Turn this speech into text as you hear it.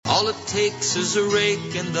All it takes is a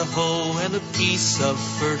rake and a hoe and a piece of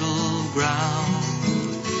fertile ground.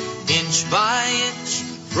 Inch by inch,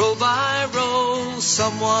 row by row,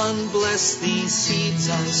 someone bless these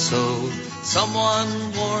seeds I sowed.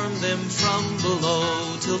 Someone warm them from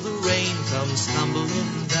below till the rain comes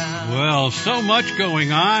tumbling down. Well, so much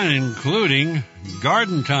going on, including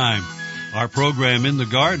Garden Time. Our program In the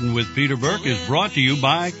Garden with Peter Burke is brought to you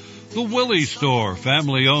by The Willie Store,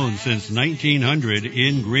 family-owned since 1900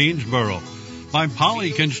 in Greensboro. By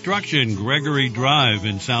Poly Construction, Gregory Drive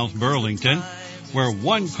in South Burlington, where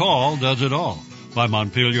one call does it all. By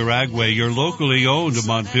Montpelier Agway, your locally owned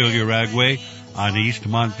Montpelier Agway on East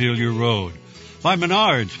Montpelier Road. By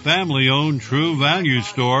Menards, family-owned True Value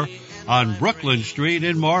Store on Brooklyn Street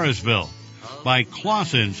in Morrisville. By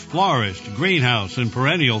Clausen's Florist, Greenhouse, and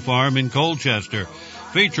Perennial Farm in Colchester,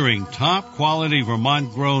 featuring top-quality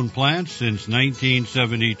Vermont-grown plants since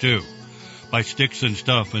 1972. By Sticks and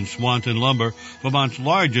Stuff and Swanton Lumber, Vermont's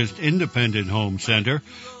largest independent home center.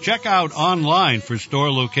 Check out online for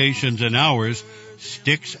store locations and hours,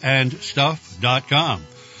 sticksandstuff.com.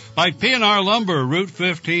 By P&R Lumber, Route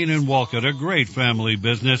 15 in Walcott, a great family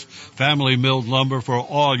business, family milled lumber for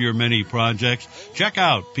all your many projects. Check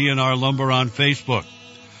out P&R Lumber on Facebook.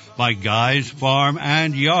 By Guy's Farm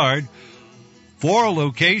and Yard, 4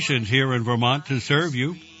 locations here in Vermont to serve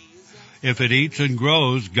you. If it eats and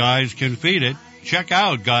grows, Guys can feed it. Check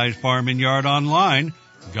out Guy's Farm and Yard online,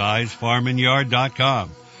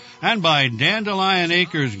 guysfarmandyard.com. And by Dandelion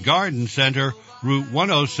Acres Garden Center, Route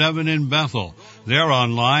 107 in Bethel. They're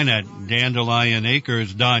online at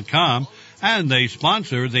dandelionacres.com, and they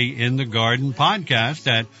sponsor the In the Garden podcast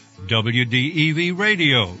at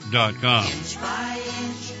wdevradio.com.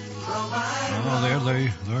 Oh,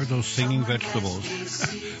 there are those singing vegetables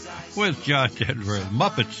with John Denver,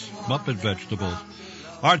 Muppet vegetables.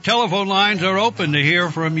 Our telephone lines are open to hear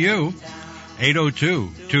from you.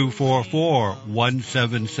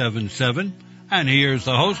 802-244-1777. And here's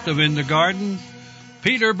the host of In the Garden,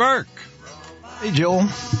 Peter Burke. Hey, Joel.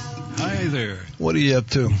 Hi there. What are you up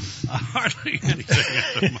to? Hardly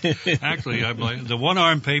anything. Actually, I'm like, the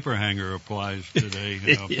one-arm paper hanger applies today.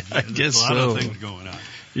 You know, yeah, I guess so. A lot of things going on.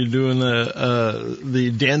 You're doing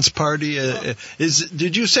the dance party.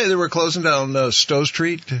 Did you say they were closing down Stowe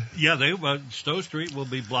Street? Yeah, Stowe Street will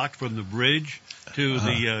be blocked from the bridge to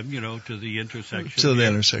to the intersection. To the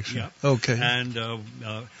intersection. Yeah. Okay. And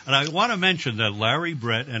I want to mention that Larry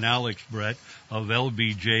Brett and Alex Brett of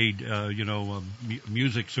LBJ,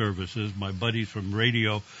 music services, my buddies from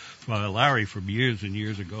radio, Larry from years and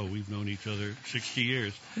years ago. We've known each other 60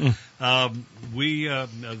 years.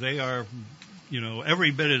 They are,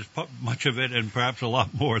 every bit as much of it and perhaps a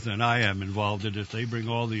lot more than I am involved in it. They bring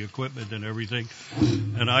all the equipment and everything.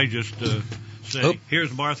 And I just say,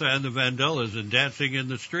 here's Martha and the Vandellas and Dancing in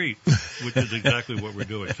the Street, which is exactly what we're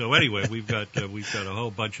doing. So anyway, we've got a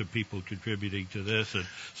whole bunch of people contributing to this, and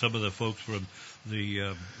some of the folks from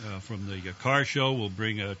the car show will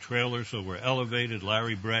bring a trailer, so we're elevated.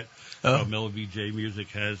 Larry Brett from LBJ Music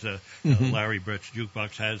has Larry Brett's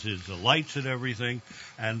jukebox has his lights and everything,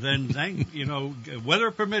 and then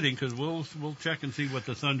weather permitting, because we'll check and see what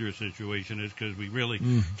the thunder situation is, because we really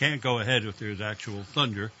can't go ahead if there's actual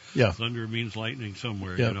thunder. Yeah, thunder means lightning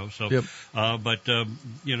somewhere, So, but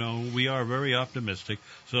we are very optimistic.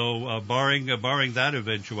 So, barring that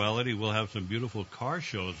eventuality, we'll have some beautiful car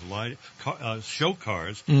shows, show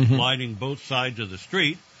cars lining both sides of the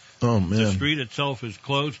street. Oh, man. The street itself is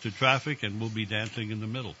closed to traffic, and we'll be dancing in the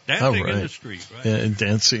middle. Dancing in the street, right? Yeah,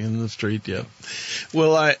 dancing in the street, yeah.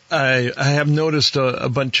 Well, I have noticed a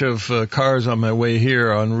bunch of cars on my way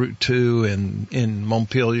here on Route 2 and in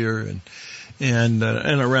Montpelier and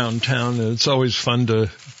around town. It's always fun to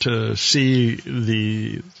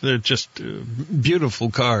see they're just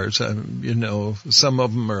beautiful cars. Some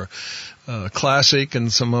of them are classic,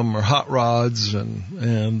 and some of them are hot rods,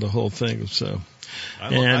 and the whole thing. So,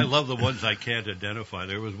 I love the ones I can't identify.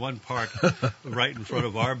 There was one park right in front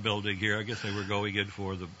of our building here. I guess they were going in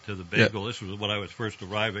to the bagel. This was when I was first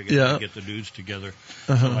arriving and to get the news together.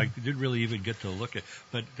 So I didn't really even get to look at.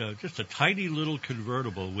 But just a tiny little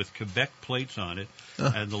convertible with Quebec plates on it,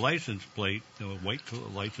 and the license plate, the white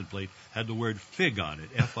license plate, had the word FIG on it,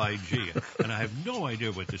 F-I-G. And I have no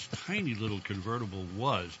idea what this tiny little convertible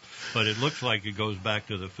was, but it looks like it goes back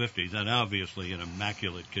to the 50s, and obviously in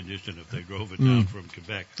immaculate condition if they drove it down from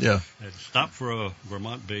Quebec. Yeah. And stopped for a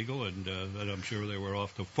Vermont bagel, and I'm sure they were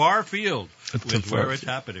off to far field where it's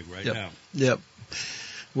happening right now. Yep.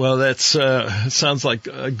 Well, that's sounds like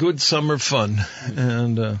a good summer fun,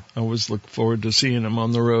 and I always look forward to seeing them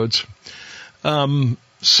on the roads.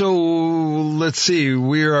 So let's see.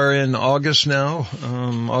 We are in August now,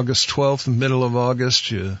 August 12th, middle of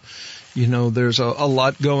August. You know, there's a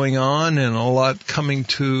lot going on and a lot coming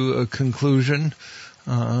to a conclusion,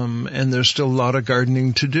 and there's still a lot of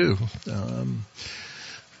gardening to do.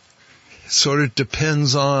 Sort of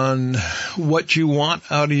depends on what you want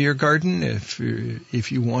out of your garden. If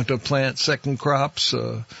you want to plant second crops,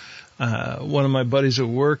 one of my buddies at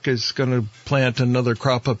work is going to plant another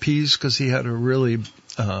crop of peas because he had a really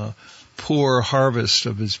poor harvest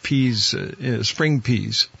of his peas, spring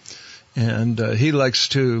peas, and he likes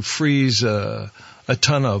to freeze a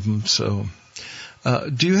ton of them. So,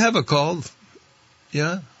 do you have a call?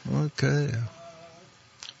 Yeah. Okay.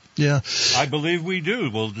 Yeah. I believe we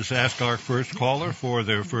do. We'll just ask our first caller for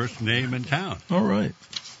their first name and town. All right.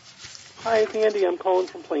 Hi, it's Andy. I'm calling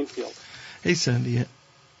from Plainfield. Hey, Sandy.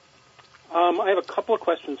 I have a couple of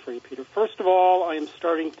questions for you, Peter. First of all, I am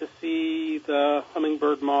starting to see the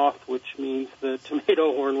hummingbird moth, which means the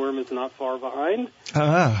tomato hornworm is not far behind.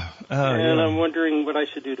 And yeah. I'm wondering what I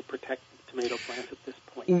should do to protect the tomato plants at this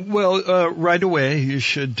point. Well, right away you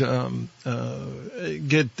should get the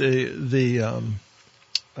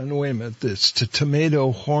wait a minute, it's the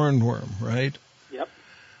tomato hornworm, right? Yep.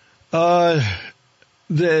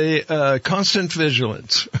 The constant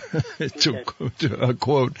vigilance, to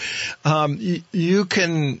quote. You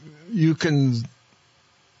can.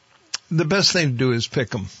 The best thing to do is pick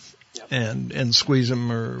them, yep, and squeeze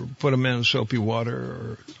them or put them in soapy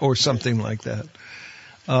water or something like that.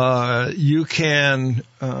 You can.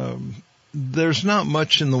 There's not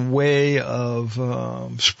much in the way of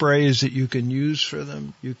sprays that you can use for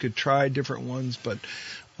them. You could try different ones, but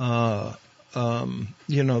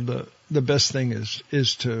you know, the best thing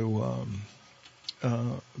is to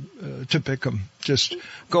pick them. Just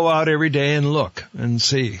go out every day and look and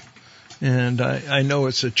see. And I know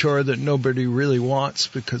it's a chore that nobody really wants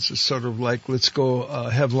because it's sort of like, let's go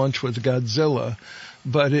have lunch with Godzilla.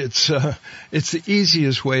 But it's the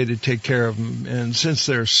easiest way to take care of them. And since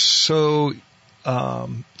they're so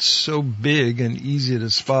big and easy to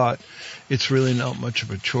spot, it's really not much of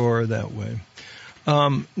a chore that way.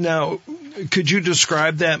 Now, could you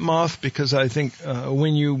describe that moth? Because I think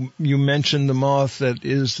when you mentioned the moth that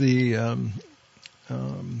is the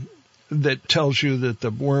that tells you that the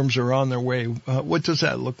worms are on their way, what does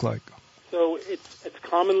that look like? So it's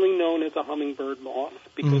commonly known as a hummingbird moth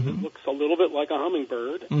because Mm-hmm. it looks a little bit like a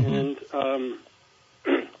hummingbird. Mm-hmm.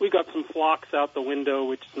 And we got some phlox out the window,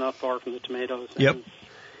 which is not far from the tomatoes. And Yep.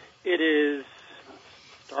 it is,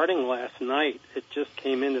 starting last night, it just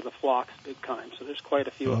came into the phlox big time. So there's quite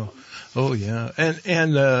a few of them. Oh, yeah.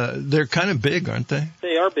 And they're kind of big, aren't they?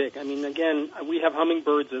 They are big. I mean, again, we have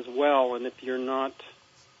hummingbirds as well, and if you're not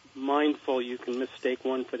mindful, you can mistake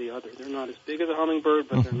one for the other. They're not as big as a hummingbird,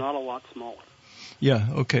 but they're not a lot smaller. Yeah,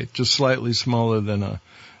 okay. Just slightly smaller than a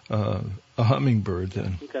hummingbird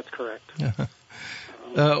then. I think that's correct.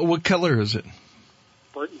 What color is it?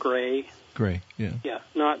 Burnt gray. Gray, yeah. Yeah,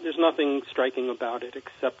 there's nothing striking about it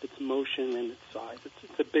except its motion and its size.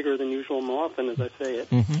 It's a bigger than usual moth, and as I say,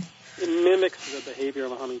 it mimics the behavior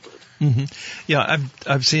of a hummingbird. Mm-hmm. Yeah,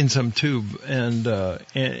 I've seen some too, and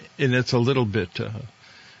it's a little bit.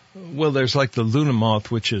 Well, there's like the Luna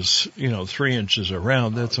moth, which is 3 inches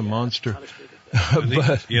around. That's a monster. Not as big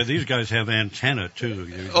as that. But These guys have antenna too.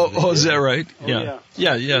 oh, is that right? Oh,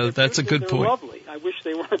 Yeah. That's a good they're point. Lovely. I wish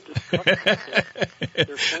they weren't destructive.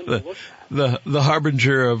 They're fun to look at. The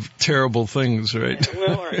harbinger of terrible things, right? Yeah,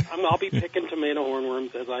 well, all right. I'll be picking tomato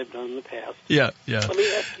hornworms as I've done in the past. Yeah. Let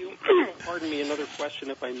me ask you, pardon me, another question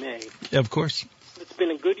if I may. Yeah, of course. It's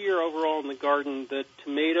been a good year overall in the garden. The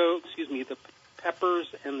the peppers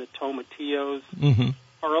and the tomatillos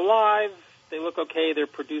are alive. They look okay. They're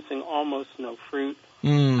producing almost no fruit.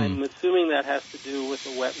 I'm assuming that has to do with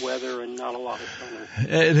the wet weather and not a lot of sun.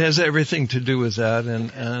 It has everything to do with that,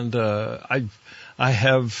 and I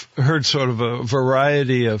have heard sort of a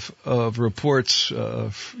variety of reports,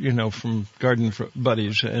 from garden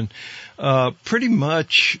buddies, and pretty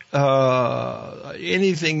much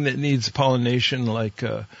anything that needs pollination, like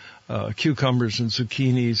cucumbers and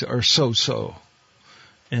zucchinis, are so-so.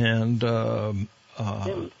 And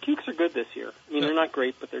Cukes are good this year. I mean, they're not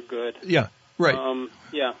great, but they're good. Yeah, right. I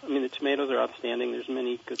mean, the tomatoes are outstanding. There's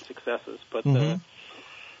many good successes, but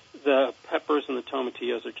the peppers and the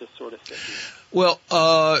tomatillos are just sort of sticky. Well,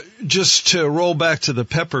 just to roll back to the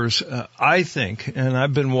peppers, I think, and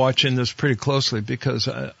I've been watching this pretty closely because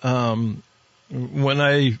when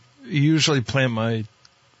I usually plant my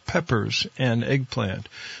peppers and eggplant,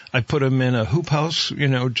 I put them in a hoop house, I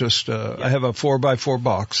have a 4x4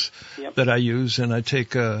 box that I use, and I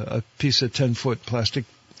take a piece of 10-foot plastic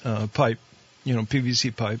pipe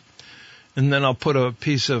PVC pipe, and then I'll put a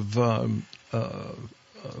piece of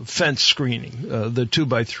fence screening, the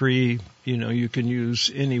 2x3. You can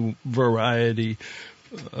use any variety,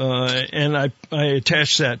 and I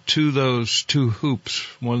attach that to those two hoops,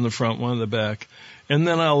 one in the front, one in the back, and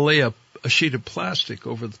then I'll lay a sheet of plastic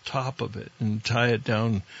over the top of it and tie it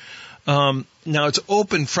down. Now it's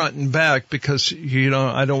open front and back because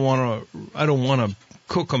I don't want to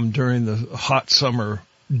cook them during the hot summer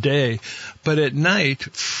day, but at night,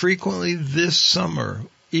 frequently this summer,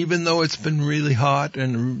 even though it's been really hot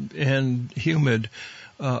and humid,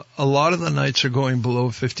 a lot of the nights are going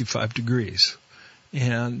below 55 degrees.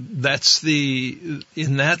 And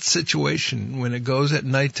in that situation, when it goes at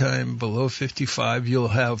nighttime below 55, you'll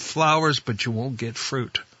have flowers, but you won't get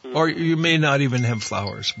fruit. Or you may not even have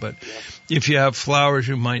flowers, but if you have flowers,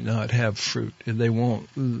 you might not have fruit. They won't.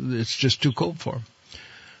 It's just too cold for them.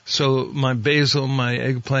 So my basil, my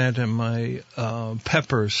eggplant, and my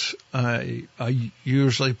peppers, I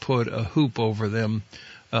usually put a hoop over them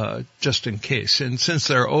just in case. And since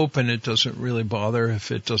they're open, it doesn't really bother if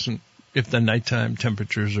the nighttime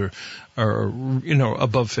temperatures are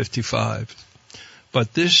above 55.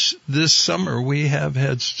 But this summer we have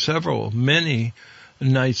had many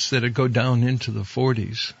nights that go down into the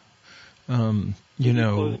 40s. Do you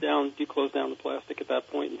close down the plastic at that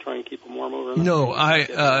point and try and keep them warm over? No,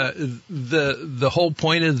 the whole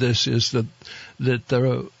point of this is that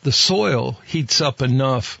the soil heats up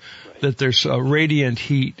enough that there's a radiant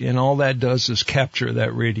heat, and all that does is capture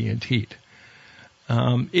that radiant heat.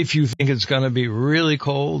 If you think it's going to be really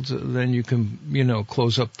cold, then you can,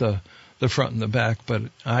 close up the front and the back. But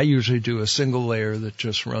I usually do a single layer that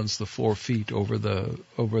just runs the 4 feet over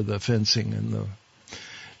the fencing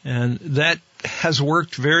and that has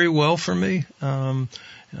worked very well for me. And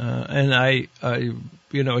it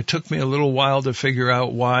took me a little while to figure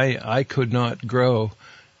out why I could not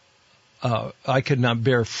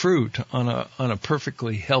bear fruit on a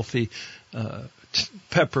perfectly healthy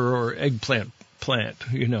pepper or eggplant plant.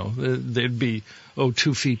 They'd be 2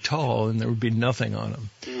 feet tall and there would be nothing on them.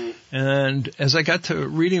 And as I got to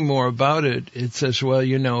reading more about it, it says, well,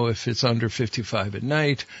 if it's under 55 at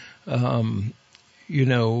night, they'll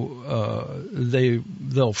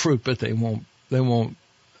fruit, but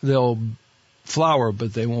they'll flower,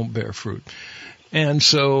 but they won't bear fruit. And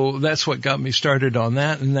so that's what got me started on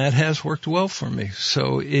that, and that has worked well for me.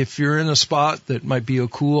 So if you're in a spot that might be a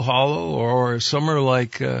cool hollow, or a summer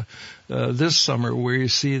like this summer where you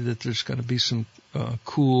see that there's going to be some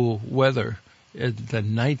cool weather at the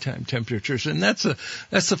nighttime temperatures, and that's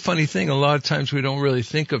the funny thing. A lot of times we don't really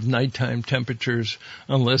think of nighttime temperatures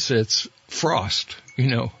unless it's frost,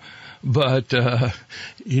 But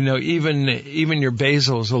even your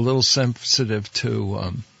basil is a little sensitive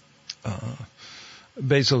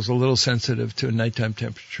to nighttime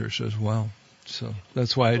temperatures as well. So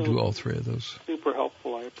that's why I do all three of those. Super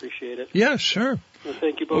helpful. I appreciate it. Yeah, sure. Well,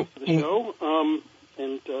 thank you both for the show,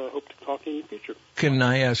 and hope to talk in the future. Can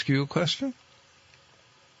I ask you a question?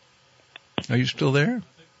 Are you still there?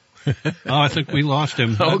 I think we lost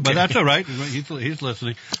him, okay. But that's all right. He's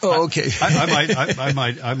listening. Oh, okay.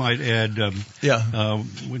 I might add.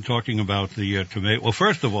 When talking about the tomato. Well,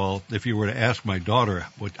 first of all, if you were to ask my daughter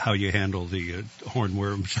how you handle the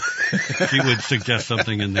hornworms, she would suggest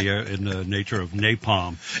something in the nature of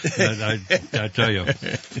napalm. I tell you,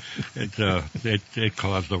 it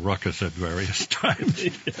caused a ruckus at various times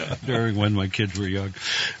during when my kids were young.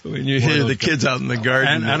 When you hear the kids out in the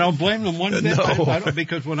garden, and I don't blame them one bit. No.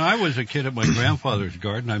 Because when I was a kid at my grandfather's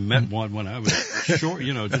garden, I met one when I was short,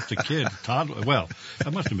 just a kid, toddler. Well, I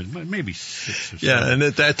must have been maybe 6 or 7. Yeah, and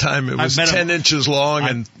at that time it was 10 inches long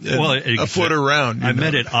and a foot around. I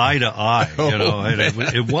met it eye to eye,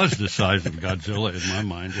 it was the size of Godzilla in my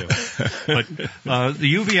mind. Yeah. But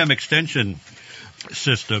the UVM extension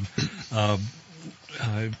system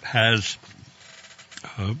has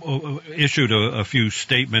issued a few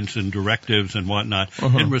statements and directives and whatnot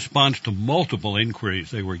in response to multiple inquiries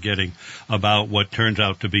they were getting about what turns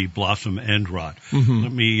out to be blossom end rot.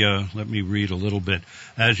 Let me read a little bit.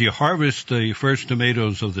 As you harvest the first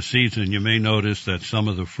tomatoes of the season, you may notice that some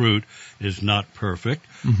of the fruit is not perfect.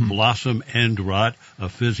 Blossom end rot, a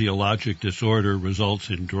physiologic disorder, results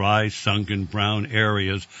in dry, sunken brown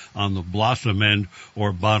areas on the blossom end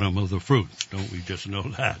or bottom of the fruit. Don't we just know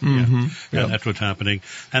that? And that's what's happening.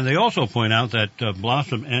 And they also point out that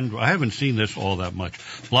blossom end rot, I haven't seen this all that much.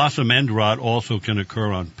 Blossom end rot also can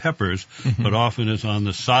occur on peppers, but often is on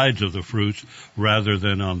the sides of the fruits rather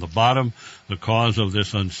than on the bottom. The cause of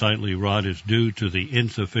this unsightly rot is due to the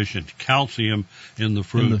insufficient calcium in the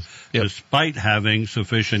fruit, despite having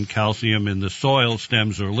sufficient calcium in the soil,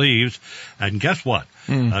 stems, or leaves. And guess what?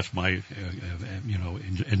 That's my,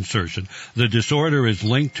 insertion. The disorder is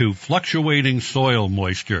linked to fluctuating soil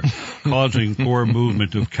moisture, causing poor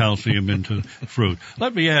movement of calcium into fruit.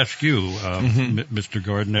 Let me ask you, Mr.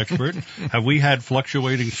 Garden Expert, have we had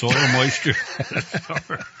fluctuating soil moisture?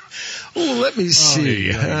 Oh, let me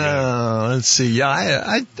see. Let's see.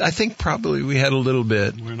 Yeah, I think probably we had a little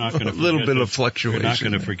bit. We're not going to a little bit of fluctuation. We're not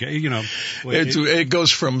going to forget. It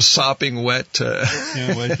goes from sopping wet to.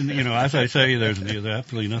 As I say, there's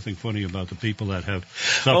absolutely nothing funny about the people that have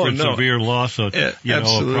suffered severe loss of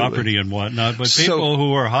of property and whatnot. But people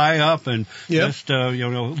who are high up and just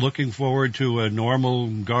looking forward to a normal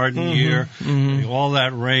garden year, all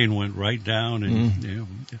that rain went right down, and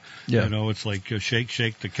it's like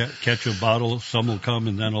shake to catch a bottle. Some will come,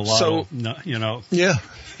 and then a lot. Yeah.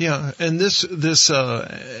 And this is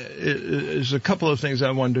a couple of things I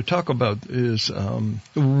wanted to talk about. Is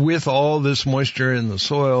with all this moisture in the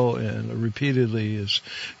soil, and repeatedly, is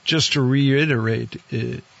just to reiterate,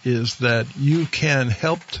 is that you can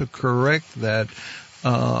help to correct that.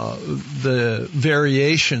 The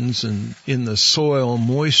variations in the soil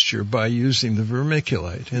moisture by using the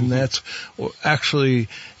vermiculite, and that's actually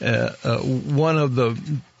one of the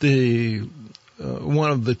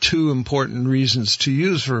two important reasons to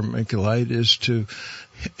use vermiculite is to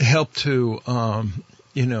help to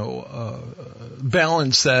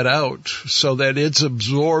balance that out so that it's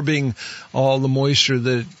absorbing all the moisture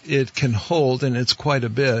that it can hold, and it's quite a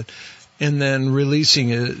bit. And then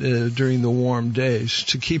releasing it during the warm days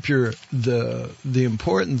to keep the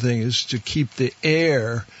important thing is to keep the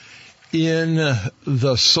air in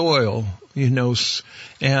the soil,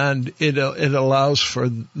 and it allows for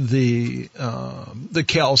the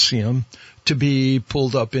calcium to be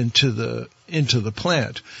pulled up into the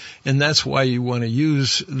plant. And that's why you want to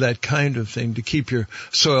use that kind of thing to keep your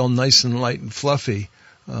soil nice and light and fluffy.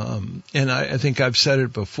 And I think I've said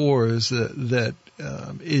it before, is that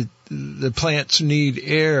the plants need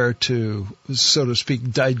air to, so to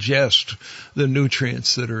speak, digest the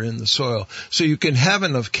nutrients that are in the soil. So you can have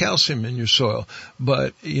enough calcium in your soil,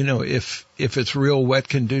 but if it's real wet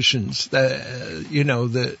conditions, that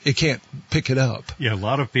it can't pick it up. Yeah, a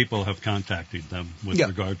lot of people have contacted them with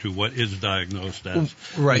regard to what is diagnosed as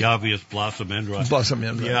the obvious blossom end rot. Blossom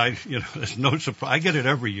end rot. Yeah, there's no surprise. I get it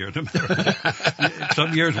every year.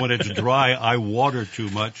 Some years when it's dry, I water too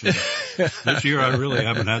much. This year, I really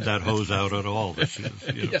haven't had that hose out at all.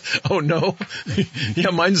 Oh no,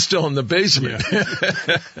 mine's still in the basement.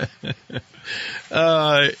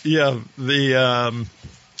 That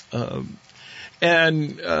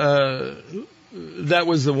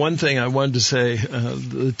was the one thing I wanted to say.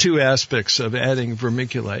 The two aspects of adding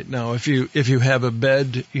vermiculite. Now, if you have a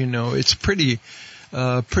bed, it's pretty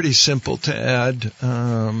simple to add,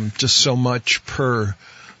 just so much per.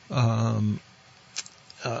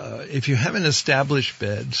 If you have an established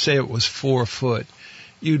bed, say it was 4 foot,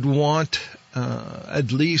 you'd want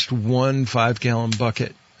at least 1 5-gallon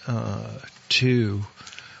bucket to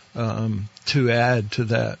add to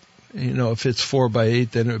that. If it's 4 by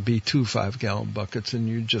 8, then it would be 2 5-gallon buckets, and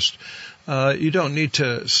you just you don't need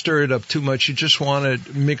to stir it up too much. You just want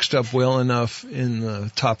it mixed up well enough in the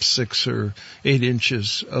top 6 or 8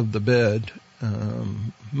 inches of the bed.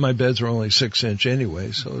 My beds are only 6 inch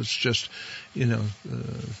anyway, so it's just,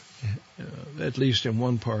 at least in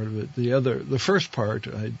one part of it. The first part,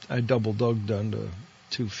 I double dug down to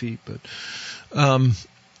 2 feet, but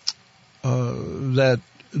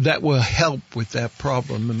that will help with that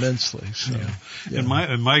problem immensely. So, In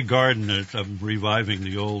my garden, I'm reviving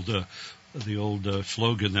the old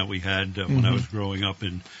slogan that we had when I was growing up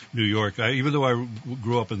in New York. Even though I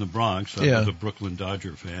grew up in the Bronx, I was a Brooklyn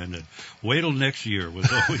Dodger fan. And wait till next year was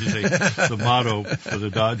always the motto for the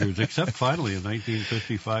Dodgers, except finally in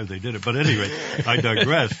 1955 they did it. But anyway, I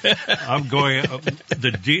digress. I'm going,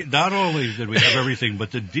 not only did we have everything,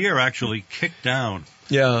 but the deer actually kicked down.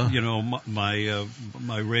 Yeah. My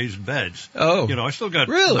raised beds. Oh. I still got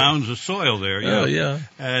mounds of soil there. Oh, yeah.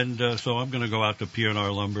 And so I'm going to go out to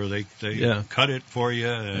P&R Lumber. They cut it for you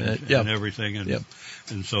and everything.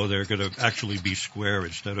 And so they're going to actually be square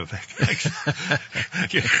instead of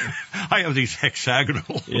I have these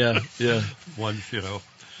hexagonal ones,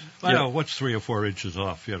 I know what's 3 or 4 inches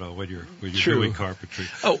off, when you're doing carpentry.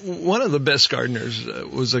 Oh, one of the best gardeners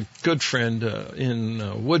was a good friend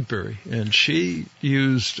in Woodbury, and she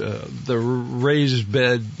used the raised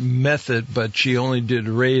bed method, but she only did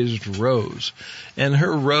raised rows, and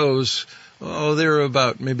her rows they were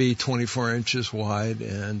about maybe 24 inches wide,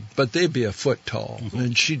 but they'd be a foot tall. Mm-hmm.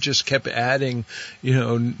 And she just kept adding,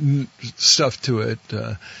 stuff to it,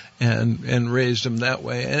 and raised them that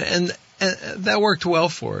way. And that worked well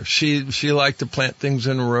for her. She liked to plant things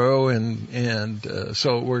in a row, and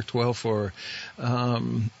so it worked well for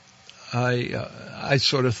her. I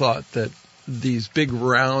sort of thought that these big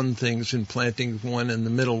round things and planting one in the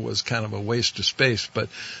middle was kind of a waste of space, but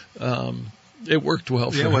it worked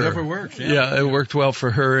well for her. Whatever works. Yeah, it worked well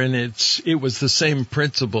for her, and it was the same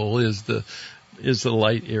principle as the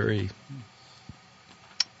light airy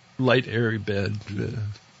bed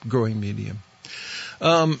growing medium.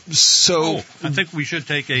 I think we should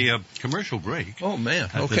take a commercial break. Oh man!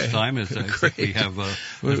 At this time, as we have,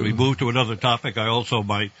 as we move to another topic, I also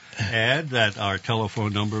might add that our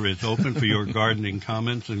telephone number is open for your gardening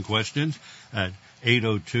comments and questions at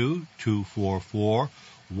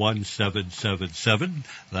 802-244-1777.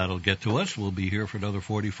 That'll get to us. We'll be here for another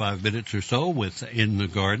 45 minutes or so with In the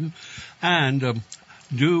Garden, and.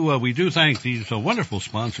 We do thank these wonderful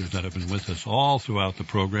sponsors that have been with us all throughout the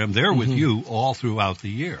program. They're with you all throughout the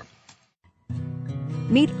year.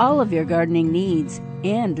 Meet all of your gardening needs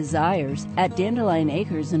and desires at Dandelion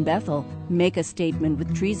Acres in Bethel. Make a statement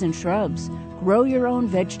with trees and shrubs. Grow your own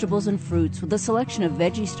vegetables and fruits with a selection of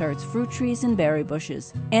Veggie Starts, fruit trees, and berry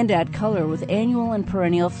bushes. And add color with annual and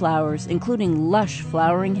perennial flowers, including lush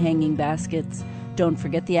flowering hanging baskets. Don't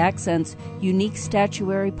forget the accents, unique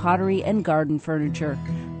statuary, pottery, and garden furniture.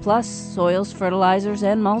 Plus, soils, fertilizers,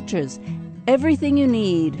 and mulches. Everything you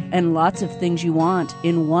need and lots of things you want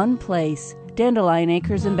in one place. Dandelion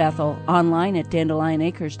Acres in Bethel. Online at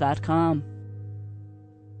dandelionacres.com.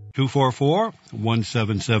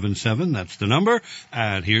 244-1777, that's the number.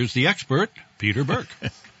 And here's the expert, Peter Burke.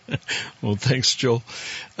 Well, thanks, Joel.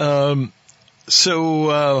 Of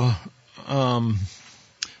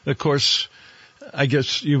course, I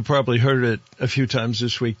guess you've probably heard it a few times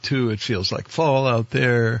this week, too. It feels like fall out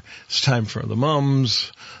there. It's time for the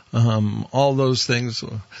mums, all those things.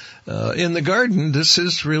 In the garden, this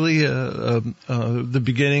is really the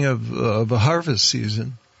beginning of a harvest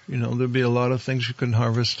season. There'll be a lot of things you can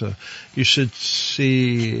harvest. You should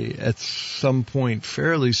see at some point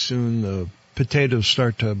fairly soon the potatoes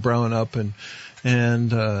start to brown up, and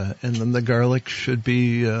then the garlic should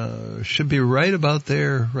be right about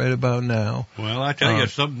there, right about now. Well, I tell you,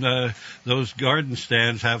 those garden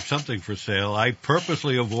stands have something for sale. I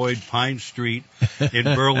purposely avoid Pine Street in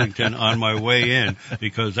Burlington on my way in,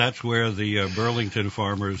 because that's where the Burlington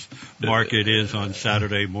Farmers Market is on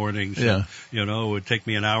Saturday mornings. Yeah. And, it would take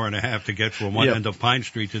me an hour and a half to get from one end of Pine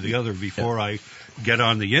Street to the other before I get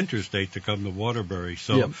on the interstate to come to Waterbury.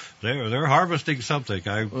 So they're harvesting something.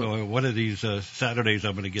 One of these Saturdays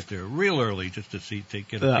I'm going to get there real early just to get a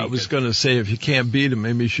peek. I was going to say, if you can't beat them,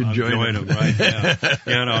 maybe you should join them. Right? Yeah.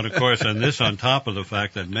 And of course, and this on top of the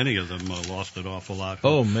fact that many of them lost an awful lot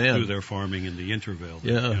through their farming in the intervale.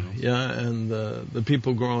 And the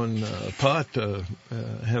people growing pot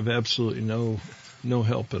have absolutely no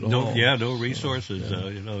help at all. No resources.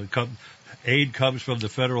 Aid comes from the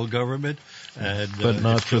federal government, but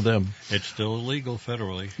not for them. It's still illegal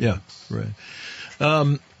federally. Yeah, right.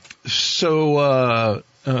 I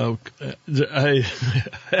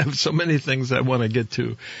have so many things I want to get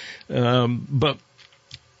to, but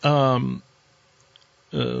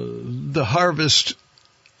the harvest,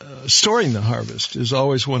 storing the harvest is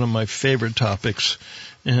always one of my favorite topics,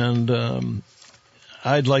 and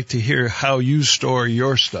I'd like to hear how you store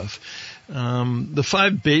your stuff. The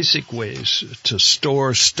 5 basic ways to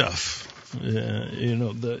store stuff,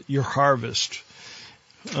 your harvest,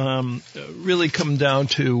 really come down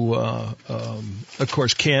to, of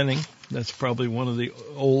course, canning. That's probably one of the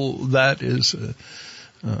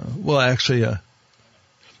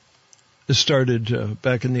it started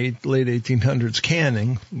back in the late 1800s,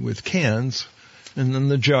 canning with cans. And then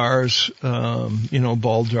the jars,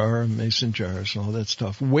 ball jar, mason jars, and all that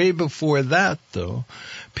stuff. Way before that, though,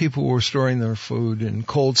 people were storing their food in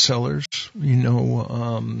cold cellars,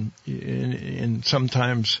 in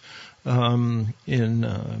sometimes in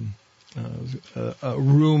a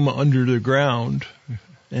room under the ground.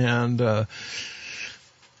 And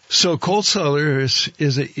so cold cellar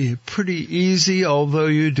is a pretty easy, although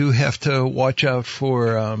you do have to watch out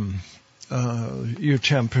for your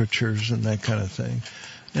temperatures and that kind of thing.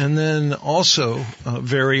 And then also a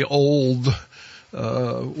very old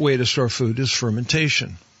way to store food is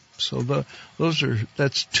fermentation. So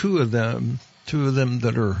that's two of them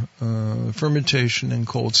that are fermentation and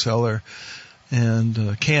cold cellar.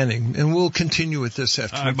 canning. And we'll continue with this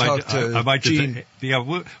after we talk to Gene.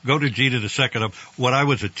 We'll go to Gene in a second. When I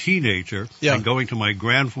was a teenager and going to my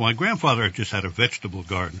grandfather had just had a vegetable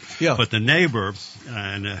garden. Yeah. But the neighbor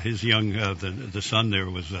and his young, the son there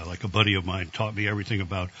was like a buddy of mine, taught me everything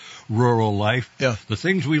about rural life. Yeah. The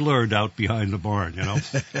things we learned out behind the barn, you know.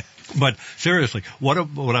 But seriously, when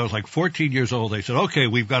I was like 14 years old, they said, okay,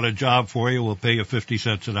 we've got a job for you. We'll pay you 50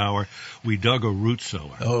 cents an hour. We dug a root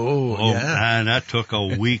cellar. Oh, yeah. And that took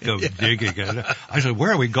a week of digging. And I said,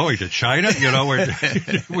 where are we going, to China? You know, we're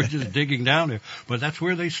just digging down there. But that's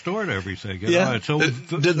where they stored everything. You know? So,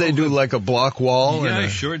 did they do like a block wall? Yeah,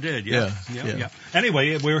 sure did. Yeah.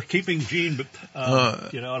 Anyway, we're keeping Gene,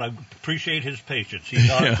 you know, and I appreciate his patience. He's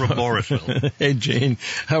on from Morrisville. Hey, Gene,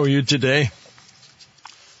 how are you today?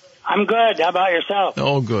 I'm good. How about yourself?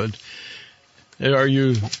 Oh, good. Are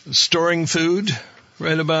you storing food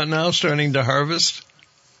right about now, starting to harvest?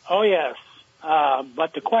 Oh, yes.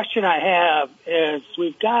 But the question I have is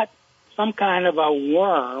we've got some kind of a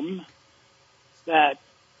worm that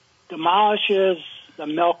demolishes the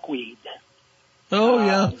milkweed. Oh,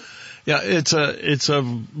 yeah. Yeah, it's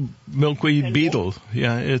a milkweed beetle.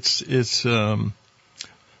 Yeah, it's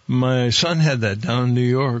my son had that down in New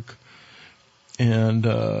York. And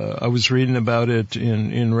I was reading about it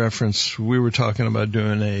in reference. We were talking about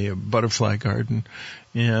doing a butterfly garden,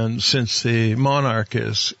 and since the monarch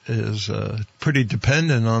is pretty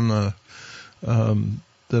dependent on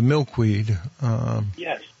the milkweed.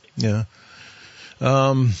 Yes. Yeah.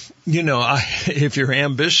 You know, if you're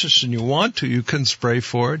ambitious and you want to, you can spray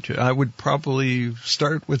for it. I would probably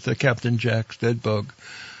start with the Captain Jack's dead bug,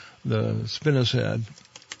 the spinosad.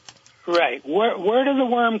 Right. Where does the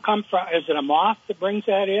worm come from? Is it a moth that brings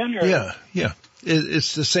that in? Or? Yeah.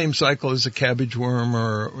 It's the same cycle as a cabbage worm,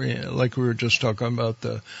 or like we were just talking about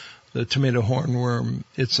the tomato hornworm.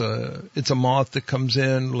 It's a moth that comes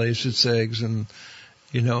in, lays its eggs, and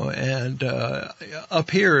you know. And up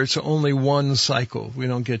here, it's only one cycle. We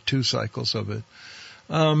don't get two cycles of it.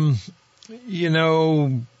 You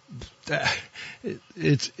know.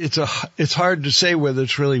 It's hard to say whether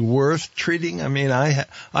it's really worth treating. I mean, I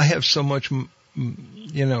have so much,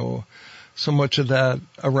 you know, so much of that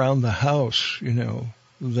around the house, you know,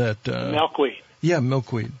 that milkweed. Yeah,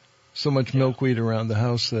 milkweed. So much milkweed around the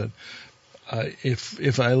house that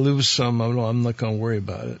if I lose some, I'm not going to worry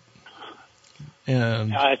about it.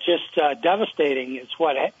 And it's just devastating. It's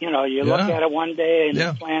what you know. You look at it one day and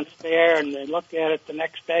the plant's there, and you look at it the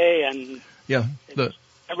next day, and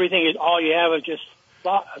everything is all you have is just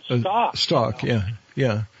stalk. You know?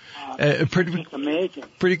 Yeah. It's amazing.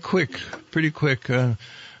 Pretty quick.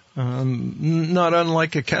 Not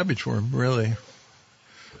unlike a cabbage worm, really.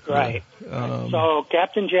 Right. So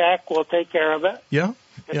Captain Jack will take care of it. Yeah.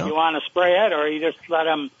 If you want to spray it, or you just let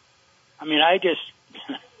them. I mean, I just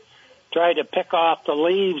try to pick off the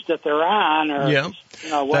leaves that they're on, or you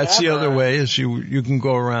know, whatever. That's the other way. Is you can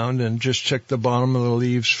go around and just check the bottom of the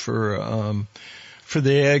leaves for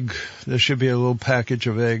the egg. There should be a little package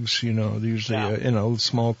of eggs, you know, usually in a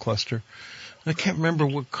small cluster. I can't remember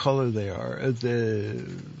what color they are.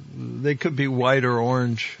 They could be white or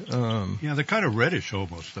orange. They're kind of reddish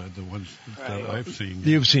almost, the ones that I've seen.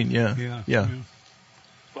 You've seen, yeah.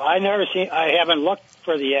 Well, I haven't looked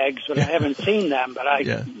for the eggs, but I haven't seen them. But I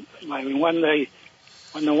mean, when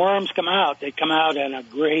the worms come out, they come out in a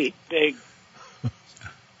great big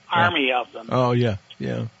army of them. Oh, yeah.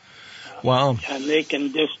 Wow. And they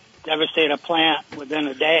can just devastate a plant within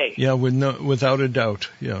a day. Yeah, without a doubt.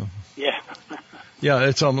 Yeah. Yeah,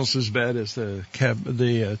 it's almost as bad as the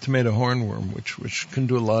tomato hornworm, which can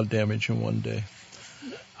do a lot of damage in one day.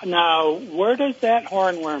 Now, where does that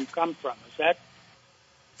hornworm come from? Is that?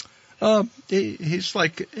 He's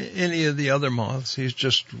like any of the other moths. He's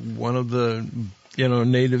just one of the, you know,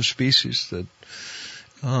 native species that.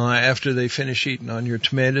 After they finish eating on your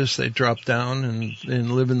tomatoes, they drop down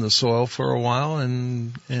and live in the soil for a while,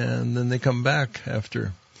 and then they come back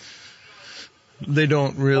after. They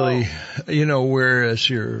don't really, you know, whereas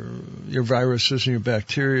your viruses and your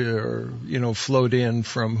bacteria are, you know, float in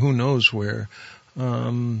from who knows where.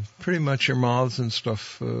 Pretty much your moths and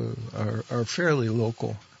stuff are fairly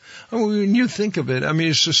local. I mean, when you think of it, I mean,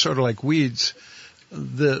 it's just sort of like weeds.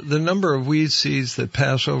 The number of weed seeds that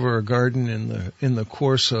pass over a garden in the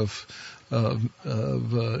course of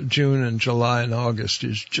June and July and August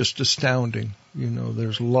is just astounding. You know,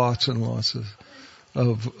 there's lots and lots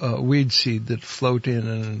of weed seed that float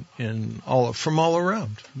in from all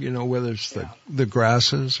around. You know, whether it's the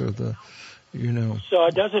grasses or the, you know. So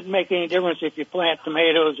it doesn't make any difference if you plant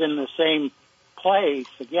tomatoes in the same place.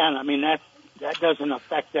 Again, I mean, that doesn't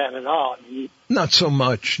affect that at all. Not so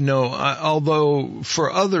much, no. Although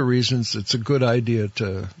for other reasons, it's a good idea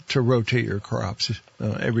to rotate your crops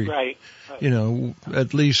every, right.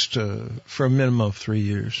 At least for a minimum of 3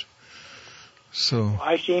 years. So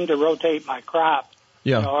I seem to rotate my crop.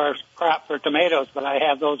 Yeah. Or crop for tomatoes, but I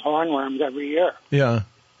have those hornworms every year. Yeah.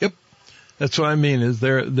 Yep. That's what I mean. Is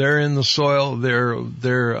they're in the soil. They're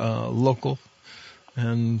local.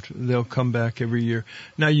 And they'll come back every year.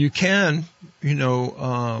 Now you can,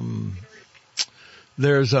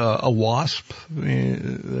 there's a wasp.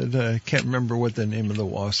 I can't remember what the name of the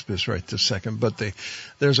wasp is right this second, but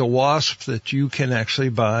there's a wasp that you can actually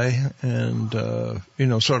buy, and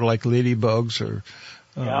sort of like ladybugs or.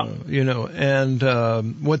 And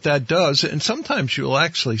what that does, and sometimes you'll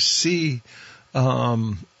actually see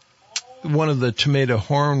one of the tomato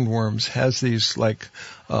hornworms has these like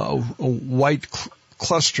white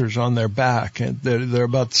clusters on their back, and they're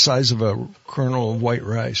about the size of a kernel of white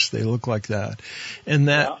rice. They look like that, and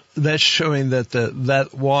that's showing that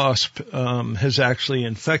that wasp has actually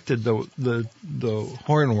infected the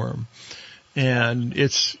hornworm, and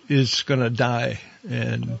it's going to die.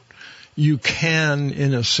 And you can,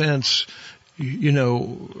 in a sense,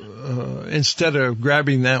 instead of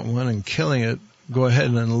grabbing that one and killing it, go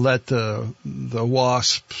ahead and let the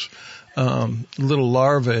wasp's little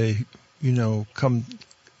larvae, come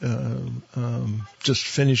just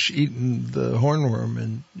finish eating the hornworm,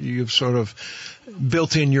 and you've sort of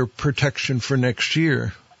built in your protection for next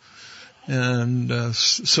year. And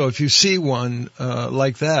so if you see one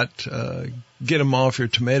like that, get them off your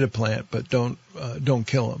tomato plant, but don't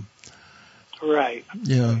kill them. Right.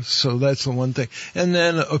 Yeah, so that's the one thing. And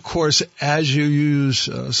then, of course, as you use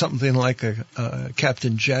something like a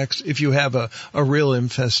Captain Jack's, if you have a real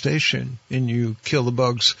infestation and you kill the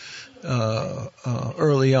bugs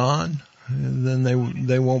early on, then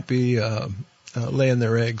they won't be laying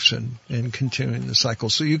their eggs and continuing the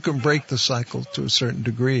cycle. So you can break the cycle to a certain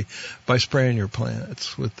degree by spraying your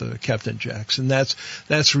plants with the Captain Jack's, and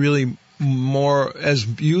that's really more as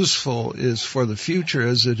useful is for the future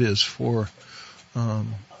as it is for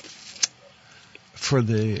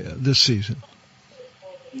this season.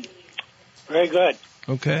 Very good.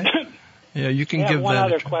 Okay. Yeah, you can give one that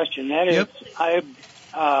other question. That is, I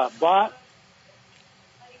bought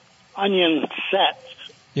onion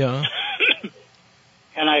sets. Yeah.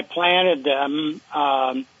 And I planted them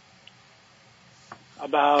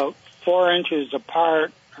about 4 inches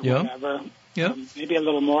apart or whatever. Yeah. Maybe a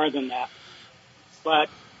little more than that. But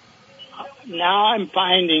now I'm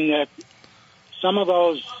finding that some of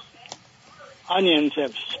those onions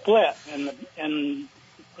have split, and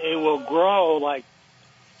they will grow like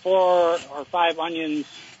 4 or 5 onions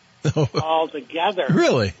all together.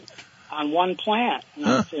 Really? On one plant. And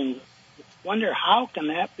I'm saying, wonder how can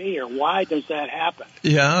that be, or why does that happen?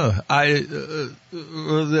 Yeah,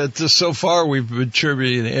 so far we've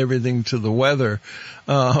attributed everything to the weather,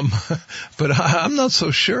 but I'm not so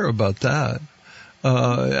sure about that.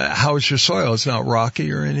 How's your soil? It's not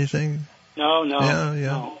rocky or anything? No. Yeah.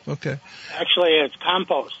 No. Okay. Actually, it's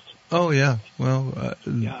compost. Oh yeah. Well.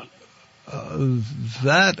 I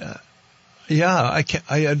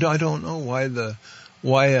don't know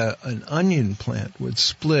why an onion plant would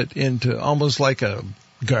split into almost like a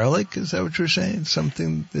garlic. Is that what you're saying?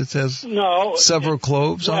 Something that has several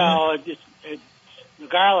cloves on it? Well, the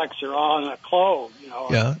garlics are all in a clove,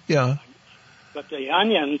 Yeah. But the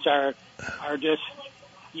onions are just,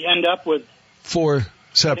 you end up with 4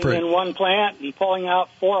 separate in one plant and pulling out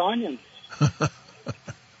 4 onions.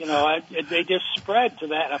 They just spread to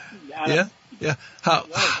that. Yeah.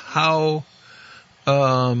 How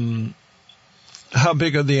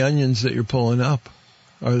big are the onions that you're pulling up?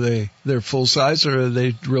 Are they're full size, or are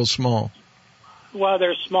they real small? Well,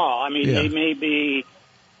 they're small. I mean, they may be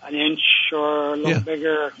an inch or a little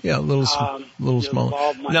bigger. Yeah, a little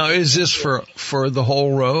smaller. Now, is this for the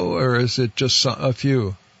whole row, or is it just a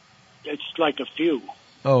few? It's like a few.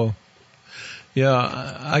 Oh,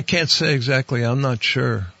 yeah. I can't say exactly. I'm not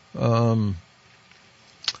sure.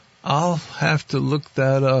 I'll have to look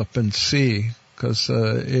that up and see, because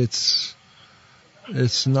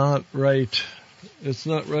it's not right. It's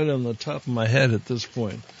not right on the top of my head at this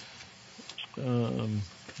point.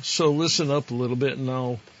 So listen up a little bit, and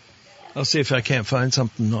I'll see if I can't find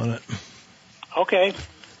something on it. Okay.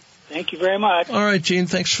 Thank you very much. All right, Gene.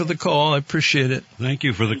 Thanks for the call. I appreciate it. Thank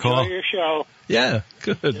you for the call. Enjoy your show. Yeah,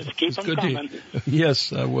 good. Just keep them coming.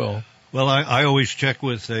 Yes, I will. Well, I always check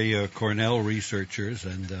with the Cornell researchers,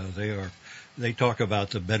 and they talk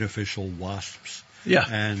about the beneficial wasps. Yeah.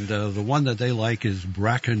 And the one that they like is the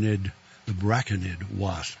braconid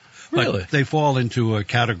wasp. Really? But they fall into a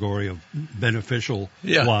category of beneficial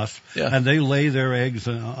wasps, and they lay their eggs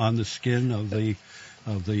on the skin of the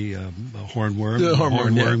hornworm. The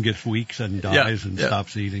hornworm gets weak and dies and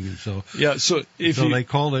stops eating, and so they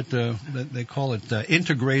call it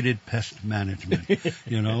integrated pest management,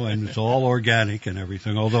 and it's all organic and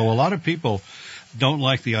everything. Although a lot of people don't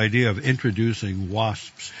like the idea of introducing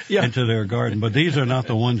wasps into their garden, but these are not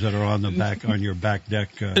the ones that are on your back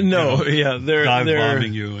deck. They're dive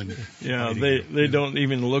bombing you and they don't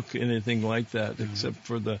even look anything like that except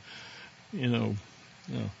for the, they're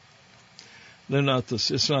not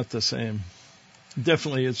it's not the same.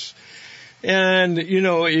 Definitely it's. And,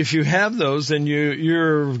 if you have those, then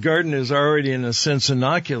your garden is already in a sense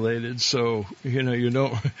inoculated. So, you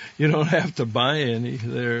don't have to buy any.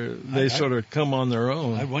 They sort of come on their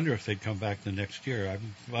own. I wonder if they'd come back the next year.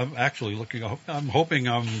 I'm actually I'm hoping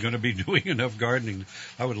I'm going to be doing enough gardening.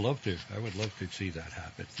 I would love to see that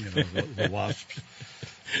happen. The wasps.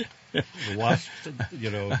 The wasps,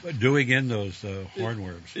 doing in those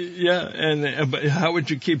hornworms. Yeah, but how would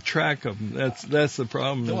you keep track of them? That's the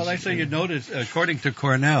problem. Well, I say you notice, according to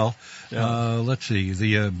Cornell, let's see,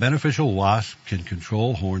 the beneficial wasp can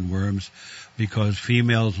control hornworms because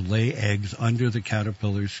females lay eggs under the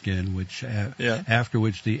caterpillar's skin, which after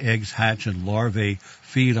which the eggs hatch and larvae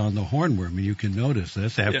feed on the hornworm. And you can notice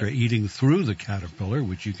this after eating through the caterpillar,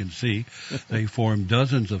 which you can see. They form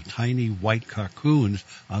dozens of tiny white cocoons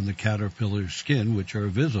on the caterpillar's skin, which are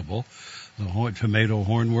visible. The tomato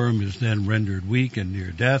hornworm is then rendered weak and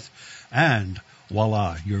near death, and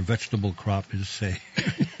voila, your vegetable crop is safe.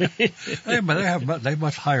 They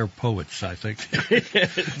much higher poets, I think.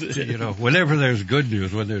 Whenever there's good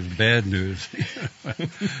news, when there's bad news,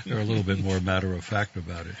 they're a little bit more matter of fact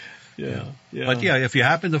about it. Yeah. But if you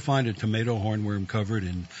happen to find a tomato hornworm covered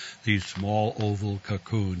in these small oval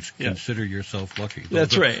cocoons, consider yourself lucky.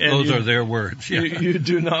 That's right. Those are their words. You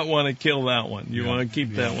do not want to kill that one. You want to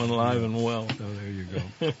keep that one alive and well. So there you go.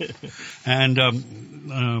 And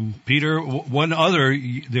Peter,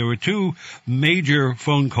 there were two major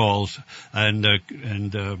phone calls and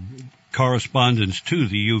correspondence to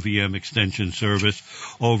the UVM Extension Service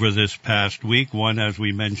over this past week. One, as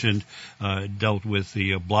we mentioned, dealt with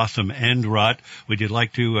the blossom end rot. Would you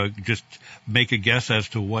like to just make a guess as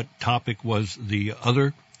to what topic was the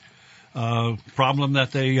other problem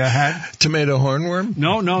that they had? Tomato hornworm?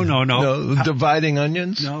 No. Dividing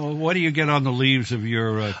onions? No. What do you get on the leaves of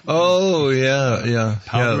your?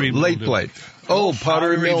 Powdery late blight. Oh,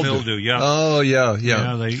 powdery mildew. Yeah. Oh, yeah.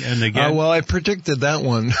 They get. Well, I predicted that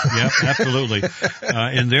one. Yeah, absolutely.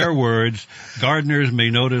 In their words, gardeners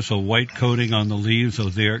may notice a white coating on the leaves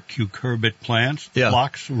of their cucurbit plants,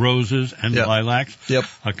 phlox, roses, and lilacs. Yep.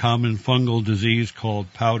 A common fungal disease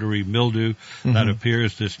called powdery mildew that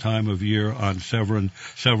appears this time of year on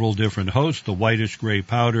several different hosts. The whitish gray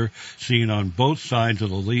powder seen on both sides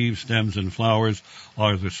of the leaves, stems, and flowers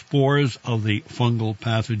are the spores of the fungal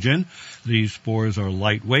pathogen. These spores are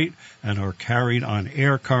lightweight and are carried on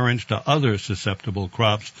air currents to other susceptible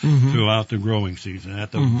crops throughout the growing season.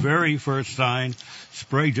 At the very first sign,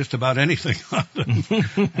 spray just about anything on them.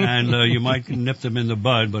 And you might nip them in the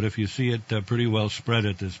bud, but if you see it pretty well spread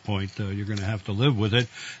at this point, you're going to have to live with it.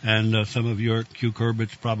 And some of your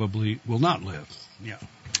cucurbits probably will not live.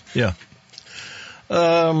 Yeah.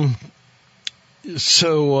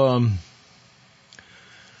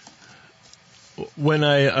 When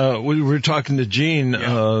we were talking to Gene,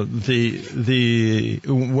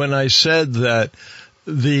 when I said that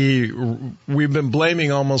we've been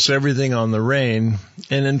blaming almost everything on the rain,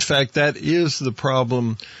 and in fact that is the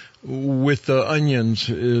problem with the onions,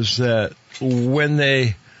 is that when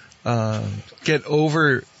they get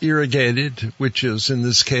over irrigated, which is in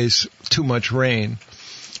this case too much rain,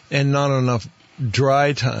 and not enough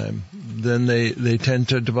dry time, then they tend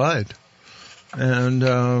to divide.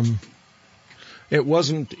 And it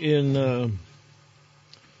wasn't in the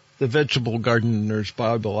Vegetable Gardener's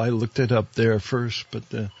Bible. I looked it up there first, but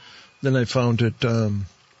then I found it on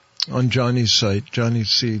Johnny's site, Johnny's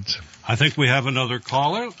Seeds. I think we have another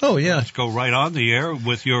caller. Oh, yeah. Let's go right on the air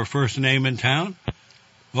with your first name in town.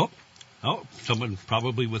 Oh, someone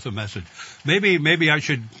probably with a message. Maybe I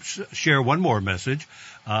should share one more message.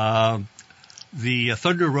 The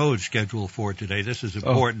Thunder Road schedule for today. This is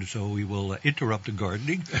important, so we will interrupt the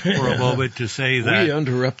gardening for a moment to say that we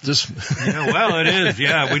interrupt this. Well, it is.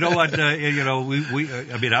 Yeah, we don't want.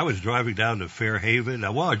 I was driving down to Fairhaven.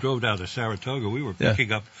 While I drove down to Saratoga, we were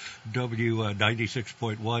picking up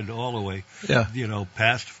W96.1 all the way.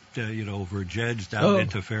 Past. Vergennes down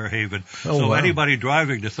into Fairhaven. Anybody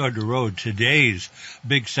driving to Thunder Road, today's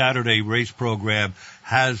big Saturday race program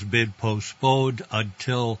has been postponed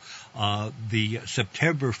until the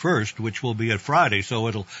September 1st, which will be a Friday, so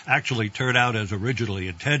it'll actually turn out as originally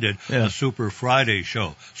intended, a Super Friday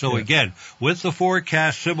show. So again, with the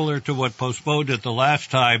forecast similar to what postponed it the last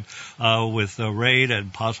time, with rain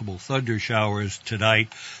and possible thunder showers tonight,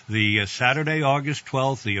 the Saturday, August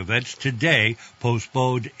 12th, the events today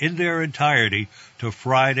postponed in their entirety to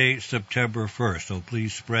Friday, September 1st. So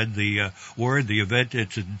please spread the word. The event in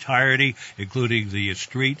its entirety, including the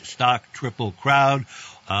Street Stock Triple Crown,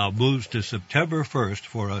 moves to September 1st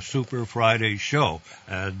for a Super Friday show.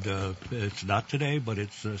 And it's not today, but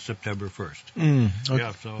it's September 1st.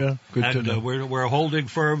 Okay. Good to know. We're holding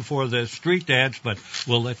firm for the street dance, but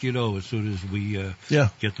we'll let you know as soon as we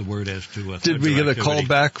get the word as to Did we get a call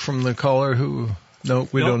back from the caller who... No,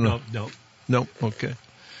 we don't know. No, okay.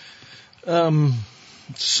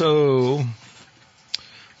 So,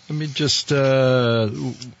 let me just, we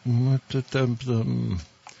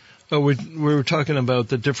were talking about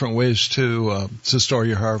the different ways to store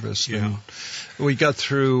your harvest. Yeah. And we got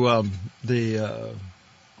through, the,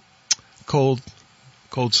 cold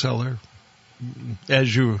cellar,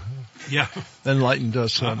 as you enlightened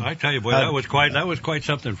us on. I tell you, boy, that was quite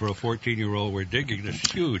something for a 14-year-old. We're digging this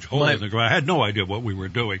huge hole in the ground. I had no idea what we were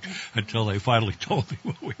doing until they finally told me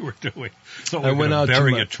what we were doing. So I went out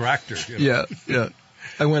burying a tractor. Yeah.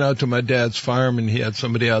 I went out to my dad's farm, and he had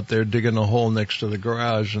somebody out there digging a hole next to the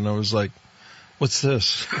garage, and I was like, "What's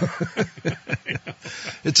this?"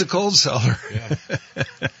 It's a cold cellar.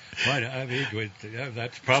 Right, I mean,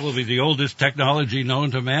 that's probably the oldest technology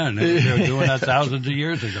known to man. They were doing that thousands of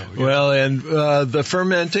years ago. Well, and the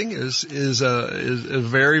fermenting is a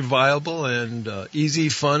very viable and easy,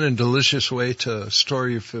 fun, and delicious way to store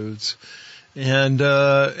your foods. And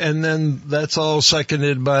then that's all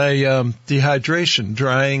seconded by dehydration,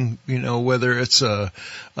 drying, whether it's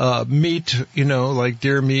meat, like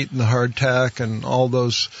deer meat and the hardtack and all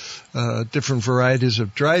those different varieties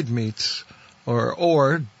of dried meats,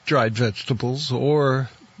 or dried vegetables, or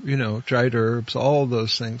dried herbs, all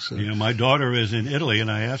those things. My daughter is in Italy, and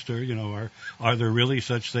I asked her, are there really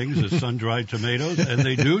such things as sun-dried tomatoes? And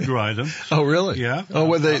they do dry them. Oh, really? Yeah. Oh,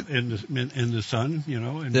 were they in the sun?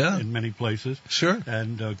 In many places. Sure.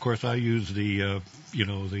 And of course, I use the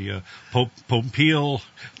Pompil,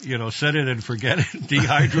 set it and forget it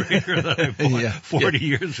dehydrator that I bought 40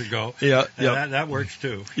 years ago. Yeah. And that works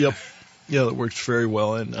too. Yep. Yeah, that works very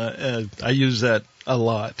well, and I use that a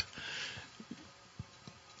lot.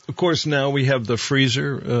 Of course, now we have the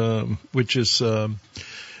freezer, which is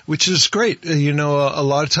great. A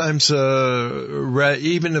lot of times,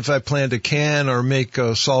 even if I plan to can or make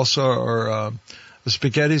a salsa or a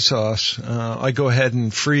spaghetti sauce, I go ahead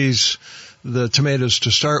and freeze the tomatoes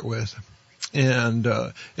to start with. And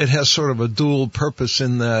it has sort of a dual purpose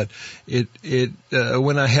in that it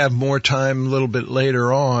when I have more time a little bit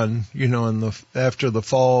later on, after the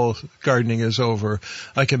fall gardening is over,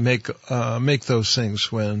 I can make those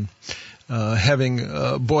things when having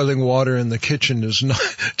boiling water in the kitchen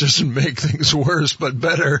doesn't make things worse but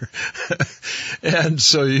better. And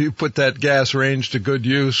so you put that gas range to good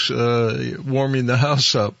use, warming the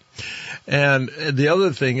house up. And the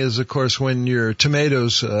other thing is, of course, when your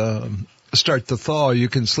tomatoes start to thaw, you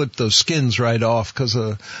can slip those skins right off, because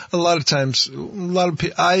a lot of times,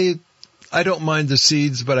 I don't mind the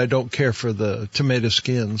seeds, but I don't care for the tomato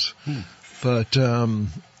skins. But if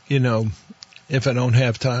I don't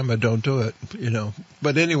have time, I don't do it.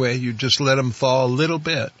 But anyway, you just let them thaw a little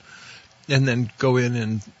bit, and then go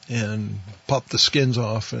in and pop the skins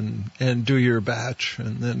off and do your batch,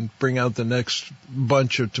 and then bring out the next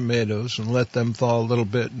bunch of tomatoes and let them thaw a little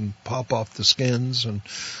bit and pop off the skins, and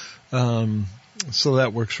so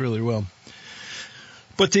that works really well.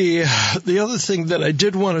 But the other thing that I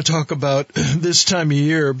did want to talk about this time of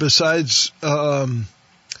year, besides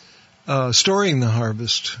storing the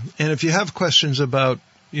harvest, and if you have questions about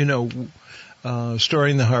storing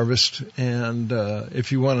the harvest, and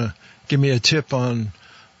if you want to give me a tip on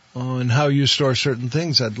how you store certain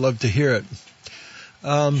things, I'd love to hear it.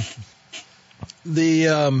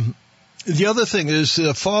 The other thing is,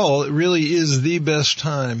 the fall really is the best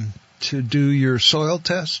time to do your soil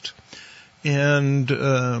test. And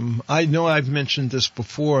I know I've mentioned this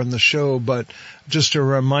before on the show, but just a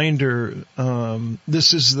reminder,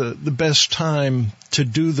 this is the best time to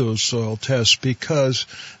do those soil tests, because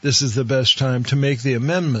this is the best time to make the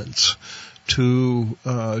amendments to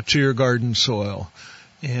your garden soil.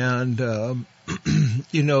 And the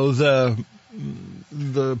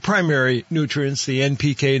primary nutrients, the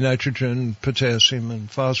NPK, nitrogen, potassium, and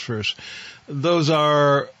phosphorus, those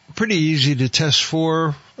are pretty easy to test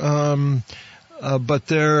for, but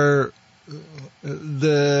they're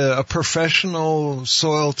a professional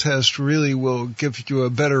soil test really will give you a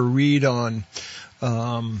better read on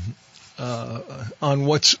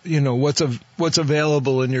what's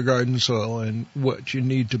available in your garden soil and what you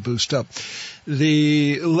need to boost up.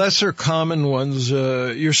 The lesser common ones,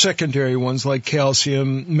 your secondary ones like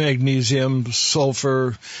calcium, magnesium,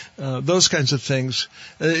 sulfur, those kinds of things,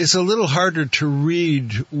 it's a little harder to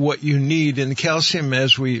read what you need. And calcium,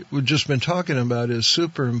 as we've just been talking about, is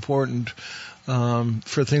super important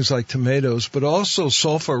for things like tomatoes, but also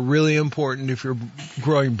sulfur, really important if you're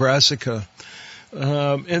growing brassica.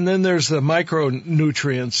 And then there's the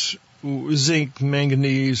micronutrients, zinc,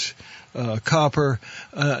 manganese, copper.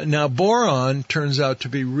 Now boron turns out to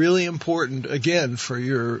be really important again for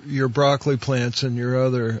your broccoli plants and your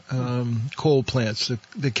other cole plants,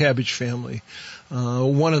 the cabbage family.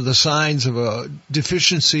 One of the signs of a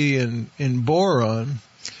deficiency in boron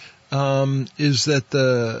is that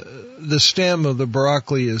the stem of the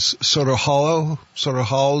broccoli is sort of hollowed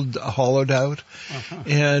out. Uh-huh.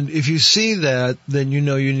 And if you see that, then you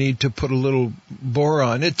know you need to put a little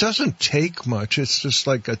boron. It doesn't take much. It's just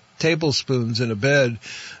like tablespoons in a bed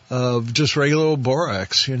of just regular old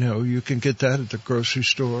borax. You can get that at the grocery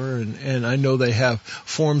store, and I know they have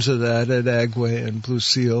forms of that at Agway and Blue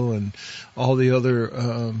Seal and all the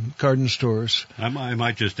other garden stores. I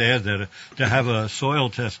might just add that to have a soil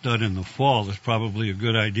test done in the fall is probably a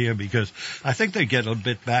good idea, because I think they get a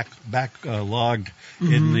bit backlogged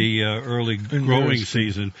in the early growing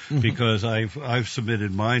season, because I've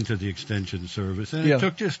submitted mine to the Extension Service, and it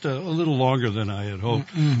took just a little longer than I had hoped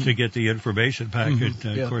to get the information packet.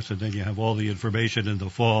 Of course, and then you have all the information in the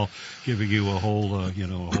fall, giving you a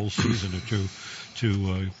whole season or two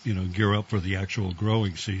to gear up for the actual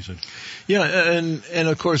growing season. Yeah, and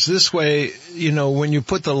of course this way, when you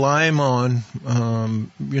put the lime on,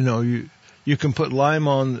 you can put lime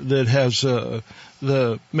on that has the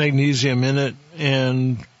magnesium in it,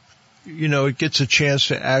 and it gets a chance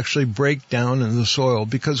to actually break down in the soil,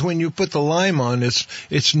 because when you put the lime on,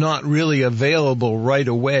 it's not really available right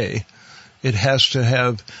away. It has to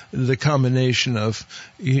have the combination of,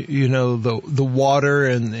 the water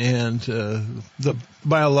and the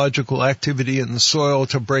biological activity in the soil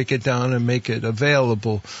to break it down and make it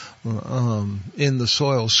available in the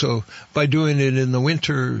soil. So by doing it in the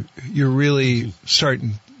winter, you're really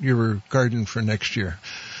starting your garden for next year.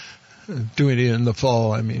 Doing it in the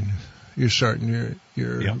fall, you're starting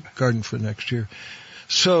your garden for next year.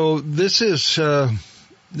 So this is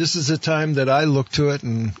the time that I look to it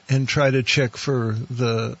and try to check for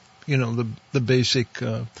the basic,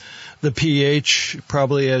 the pH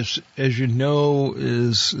probably is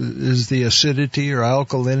the acidity or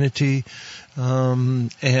alkalinity.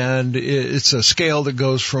 And it's a scale that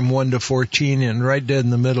goes from 1 to 14, and right dead in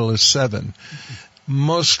the middle is 7.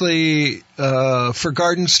 Mostly, for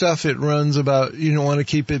garden stuff, it runs about, want to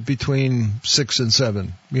keep it between 6 and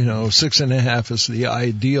 7. 6.5 is the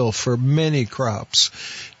ideal for many crops.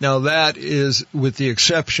 Now that is with the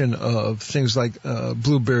exception of things like,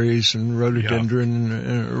 blueberries and rhododendron,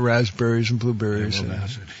 and raspberries and blueberries.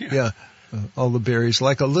 All the berries,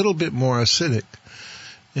 like a little bit more acidic.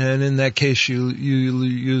 And in that case, you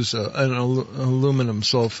use an aluminum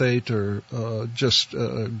sulfate or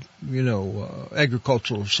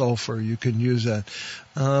agricultural sulfur. You can use that.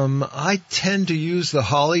 I tend to use the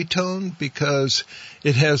Hollytone because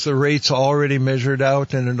it has the rates already measured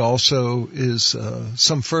out, and it also is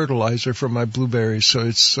some fertilizer for my blueberries. So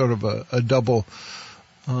it's sort of a double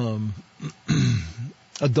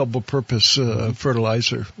purpose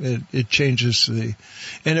fertilizer. It changes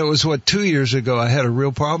and it was 2 years ago I had a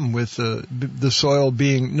real problem with the soil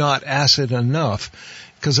being not acid enough,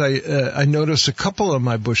 because I noticed a couple of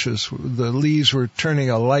my bushes, the leaves were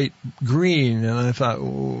turning a light green, and I thought,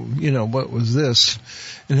 what was this?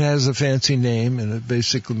 And it has a fancy name, and it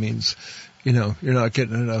basically means, you're not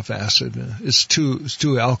getting enough acid. It's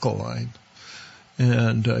too alkaline.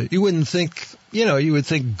 And you wouldn't think, you would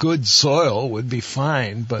think good soil would be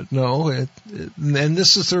fine, but no. And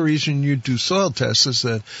this is the reason you do soil tests, is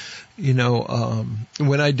that,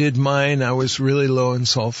 when I did mine, I was really low in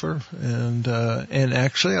sulfur, and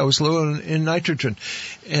actually I was low in nitrogen.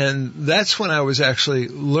 And that's when I was actually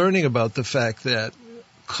learning about the fact that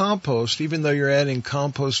compost, even though you're adding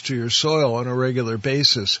compost to your soil on a regular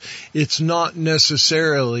basis, it's not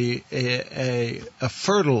necessarily a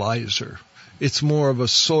fertilizer. It's more of a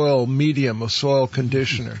soil medium, a soil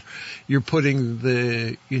conditioner. You're putting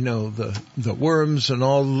the worms and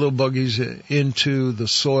all the little buggies into the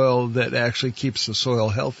soil that actually keeps the soil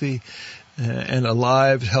healthy and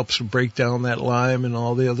alive, helps to break down that lime and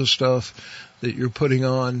all the other stuff that you're putting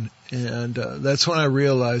on. And that's when I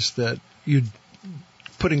realized that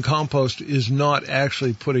putting compost is not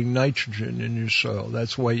actually putting nitrogen in your soil.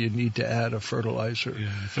 That's why you need to add a fertilizer.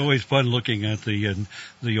 Yeah, it's always fun looking at the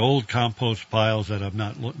old compost piles that I'm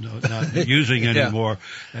not using anymore,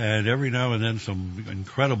 and every now and then some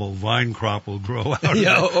incredible vine crop will grow out of it.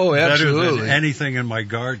 Oh, absolutely. Better than anything in my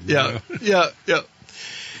garden. Yeah,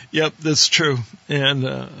 Yep, that's true. And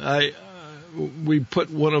we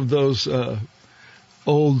put one of those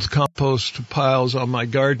old compost piles on my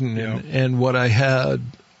garden, and what I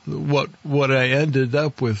ended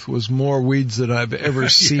up with was more weeds than I've ever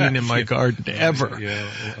seen in my garden ever. Yeah,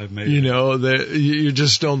 you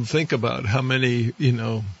just don't think about how many.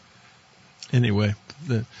 Anyway,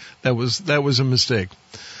 that was a mistake.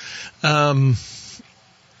 So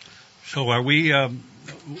are we?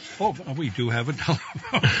 We do have a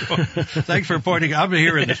telephone. Thanks for pointing. I'm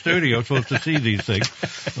here in the studio, supposed to see these things.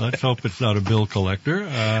 Let's hope it's not a bill collector.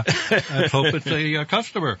 Let's hope it's a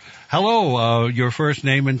customer. Hello, your first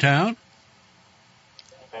name in town?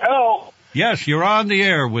 Hello. Yes, you're on the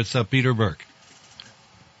air with Peter Burke.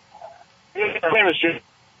 My name is Jim.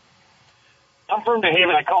 I'm from New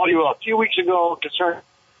Haven. I called you a few weeks ago concerning.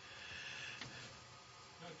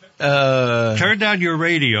 Turn down your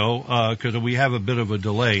radio, because we have a bit of a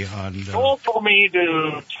delay on. Someone told me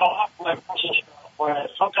to top my Brussels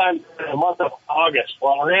sprout sometime in the month of August.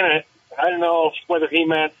 Well, we're in it. I don't know whether he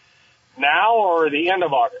meant now or the end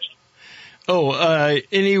of August.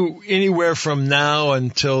 Anywhere from now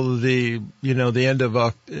until the end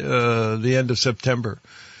of September.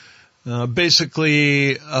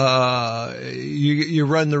 Basically, you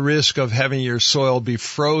run the risk of having your soil be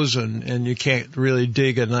frozen, and you can't really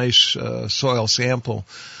dig a nice soil sample.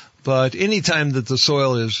 But any time that the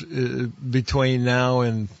soil is between now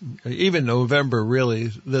and even November, really,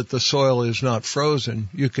 that the soil is not frozen,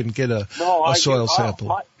 you can get a soil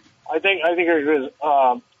sample. I think it was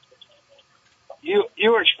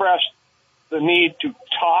you expressed the need to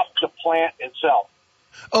top the plant itself.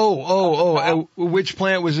 Which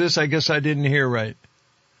plant was this? I guess I didn't hear right.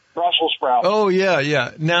 Brussels sprout. Oh,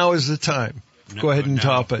 yeah. Now is the time. Go ahead and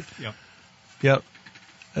top it. Yep.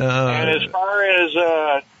 And as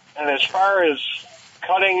far as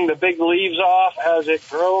cutting the big leaves off as it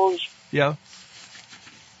grows. Yeah.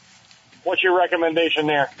 What's your recommendation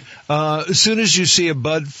there? As soon as you see a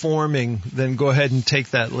bud forming, then go ahead and take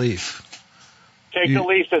that leaf. Take the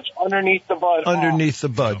leaf that's underneath the bud. Underneath the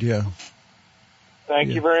bud, yeah. Thank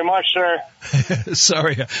you very much, sir.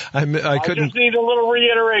 Sorry, I couldn't. I just need a little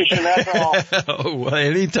reiteration, that's all. Well,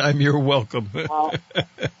 anytime you're welcome. I'm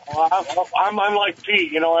like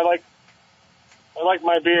Pete, I like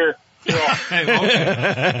my beer.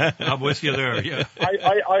 Okay. I'm with you there. Yeah.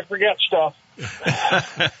 I forget stuff.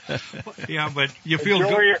 Yeah, but you feel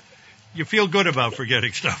good. You feel good about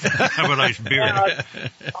forgetting stuff. Have a nice beer.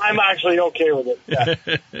 I'm actually okay with it. Yeah.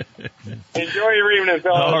 Enjoy your evening,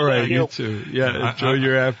 fellas. All right, you too. Yeah, enjoy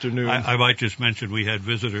your afternoon. I might just mention we had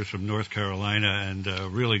visitors from North Carolina, and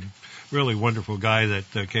really wonderful guy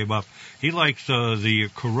that came up. He likes the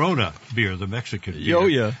Corona beer, the Mexican beer. Oh,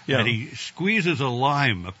 yeah. And he squeezes a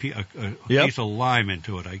lime, a piece of lime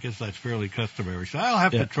into it. I guess that's fairly customary. So I'll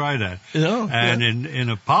have to try that. And in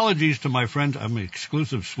apologies to my friend, I'm an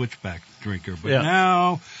exclusive Switchback drinker. But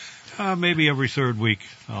now, maybe every third week,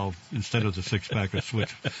 I'll, instead of the six-pack of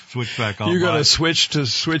Switchback, I'll You're going to switch to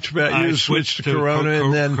Switchback? You switch to Corona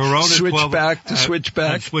and then Corona switch 12, back to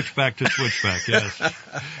Switchback? And switch back to Switchback, yes.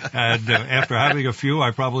 And after having a few,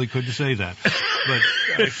 I probably couldn't say that. But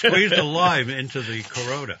I squeezed a lime into the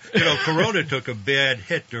Corona. Corona took a bad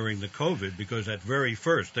hit during the COVID because at very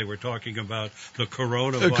first they were talking about the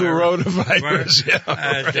coronavirus. The coronavirus,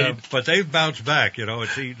 right. But they've bounced back,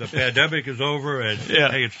 the pandemic is over, and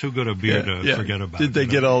hey, it's too good a beer to forget about. Did they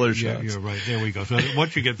get all their shots? Yeah, you're right. There we go. So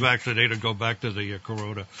once you get vaccinated, go back to the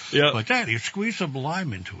Corona. Yeah. But Dad, you squeeze some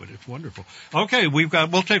lime into it. It's wonderful. Okay,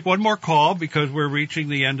 we'll take one more call because we're reaching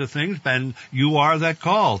the end of things. Ben, you are that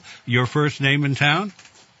call. Your first name in town?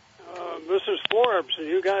 This is Forbes, and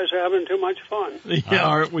you guys are having too much fun. Yeah,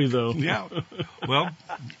 aren't we, though? Yeah. Well,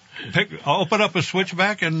 open up a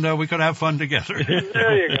Switchback, and we could have fun together.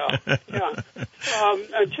 There you go. Yeah.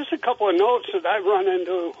 Just a couple of notes that I've run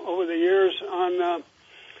into over the years on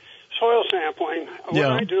soil sampling. What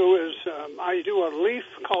I do is I do a leaf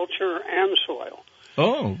culture and soil.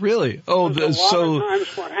 Oh, really? Oh, a lot of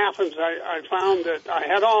times what happens, I found that I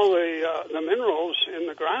had all the minerals in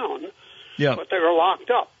the ground, but they were locked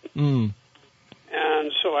up. Mm.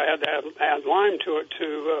 And so I had to add lime to it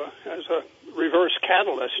as a reverse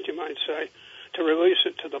catalyst, you might say, to release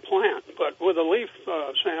it to the plant. But with a leaf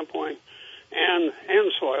sampling and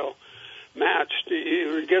soil matched,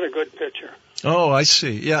 you get a good picture. Oh, I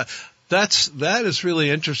see. Yeah. That is really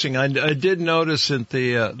interesting. I did notice at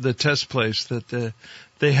the test place that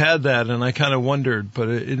they had that, and I kind of wondered, but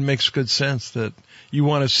it makes good sense that you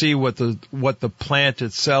want to see what the plant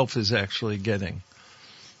itself is actually getting.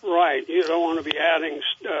 Right. You don't want to be adding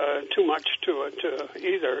too much to it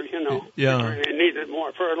either. Yeah. You needed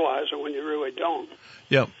more fertilizer when you really don't.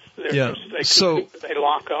 Yep. Yeah. They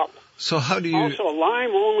lock up. So how do you? Also,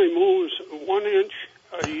 lime only moves 1 inch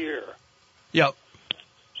a year. Yep.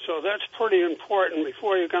 So that's pretty important.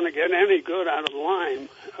 Before you're going to get any good out of lime,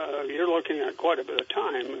 you're looking at quite a bit of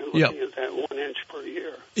time. You're looking at that 1 inch per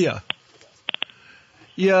year. Yeah.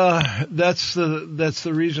 Yeah, that's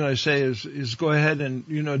the reason I say is go ahead and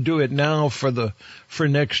do it now for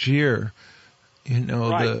next year.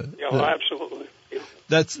 Right. Absolutely. Yeah.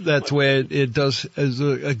 That's the way it does has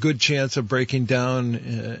a good chance of breaking down,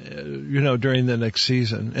 during the next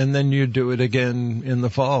season, and then you do it again in the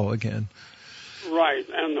fall again. Right,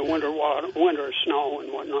 and the winter snow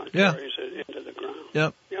and whatnot carries it into the ground.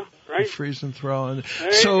 Yep. Yeah. Right. Freeze and thaw.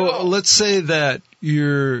 So let's say that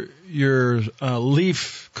your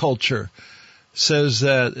leaf culture says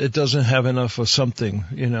that it doesn't have enough of something,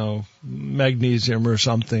 magnesium or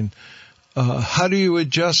something. How do you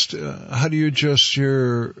adjust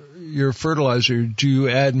your fertilizer? Do you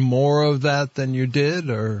add more of that than you did,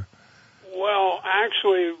 or? Well,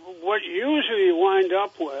 actually, what usually you wind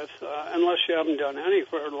up with, unless you haven't done any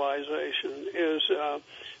fertilization, is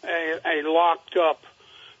a locked up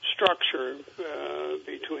structure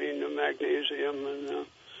between the magnesium and the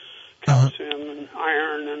calcium and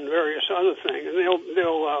iron and various other things, and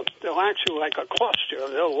they'll actually, like a cluster,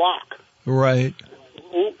 they'll lock. Right.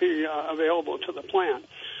 Won't be available to the plant.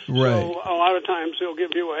 Right. So a lot of times they'll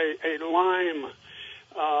give you a lime,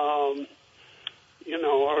 or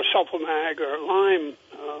a sulfamag or lime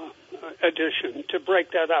addition to break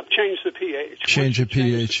that up, change the pH. Change the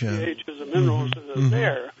pH, the pH of the minerals that are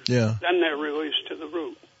there. Yeah. Then they're released to the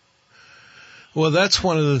root. Well, that's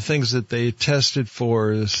one of the things that they tested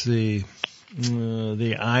for is the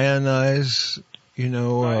ionize,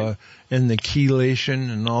 right. And the chelation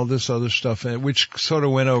and all this other stuff, which sort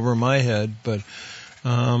of went over my head, but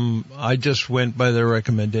I just went by their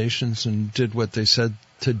recommendations and did what they said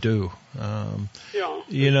to do. There's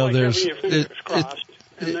having your fingers crossed,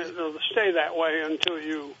 and they'll stay that way until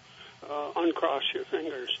you uncross your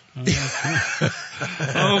fingers. Okay,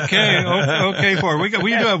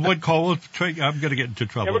 we do have one call. I'm going to get into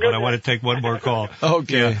trouble, but I want to take one more call.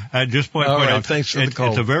 Okay. At this point, all right, thanks for the call.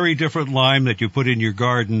 It's a very different lime that you put in your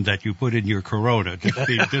garden that you put in your Corona,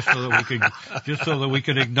 just so that we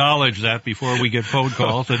can acknowledge that before we get phone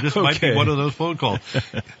calls. And this might be one of those phone calls.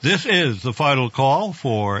 This is the final call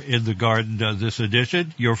for In the Garden this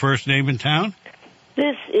edition. Your first name in town?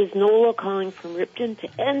 This is Nola calling from Ripton to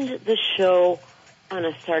end the show on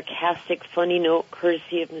a sarcastic, funny note,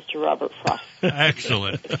 courtesy of Mr. Robert Frost.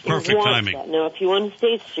 Excellent. Perfect timing. Now, if you want to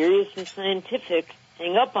stay serious and scientific,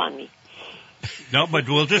 hang up on me. No, but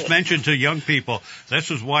we'll just mention to young people, this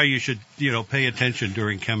is why you should, pay attention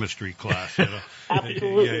during chemistry class.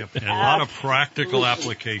 Absolutely. And a lot of practical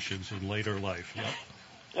applications in later life. Yep.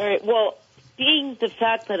 All right, well, being the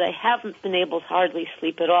fact that I haven't been able to hardly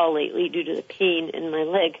sleep at all lately due to the pain in my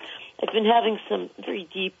leg, I've been having some very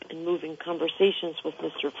deep and moving conversations with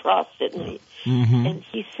Mr. Frost at night. Mm-hmm. And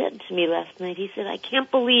he said to me last night, he said, I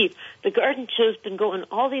can't believe the garden show's been going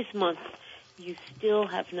all these months. You still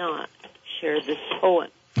have not shared this poem.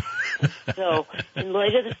 So, in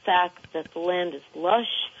light of the fact that the land is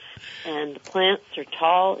lush and the plants are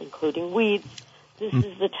tall, including weeds, this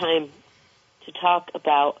is the time to talk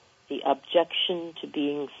about the objection to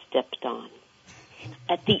being stepped on.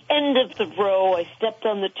 At the end of the row, I stepped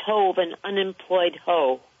on the toe of an unemployed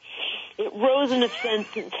hoe. It rose in a fence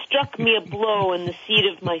and struck me a blow in the seat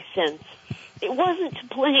of my sense. It wasn't to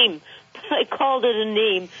blame, but I called it a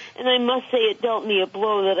name, and I must say it dealt me a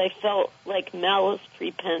blow that I felt like malice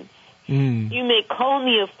prepense. You may call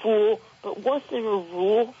me a fool, but was there a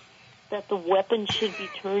rule that the weapon should be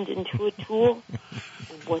turned into a tool?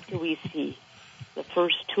 And what do we see? The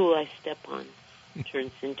first tool I step on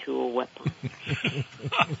turns into a weapon. So,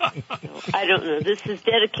 I don't know. This is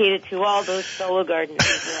dedicated to all those fellow gardeners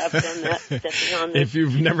who have done that, stepping on this. If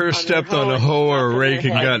you've never stepped on a hoe or a rake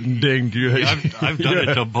and gotten dinged, I've done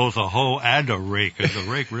it to both a hoe and a rake, and the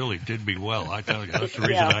rake really did me well. I tell you, that's the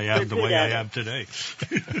reason I am the way I am today.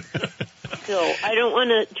 So I don't want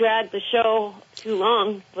to drag the show too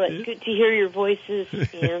long, but good to hear your voices.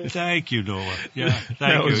 And thank you, Nola. Yeah, thank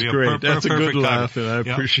that was you. Great. That's a good laugh, and I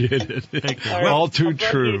appreciate it. Thank you. All too I'll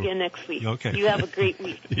true. See you again next week. Okay. You have a great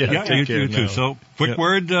week. Yeah, you too. So, quick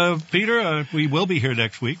word, Peter. We will be here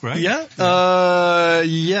next week, right? Yeah.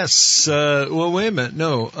 Yes. Well, wait a minute.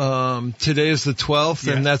 No. Today is the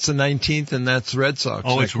 12th, and that's the 19th, and that's Red Sox.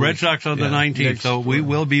 Oh, it's Red Sox on the 19th. So we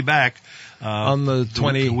will be back. On the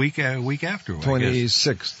week after,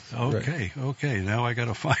 26th. Okay, right. Okay. Now I got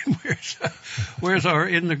to find where's our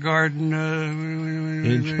in the garden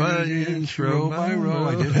inch by inch, row by row.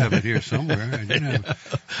 I did have it here somewhere. Did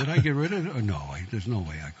I get rid of it? No, there's no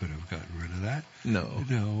way I could have gotten rid of that. No.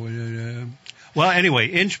 Well, anyway,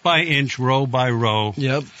 inch by inch, row by row.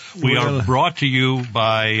 Yep. We are brought to you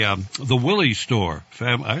by the Willie Store.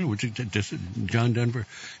 John Denver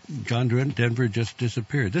just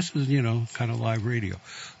disappeared. This is, kind of live radio.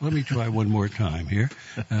 Let me try one more time here.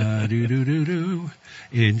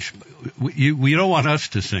 Inch. We don't want us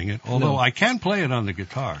to sing it, although I can play it on the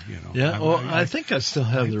guitar. Yeah. I think I still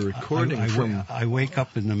have the recording. I wake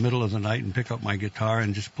up in the middle of the night and pick up my guitar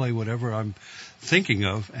and just play whatever I'm thinking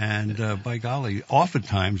of, and by golly,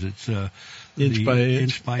 oftentimes it's inch by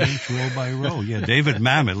inch, row by row. Yeah, David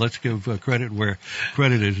Mamet. Let's give credit where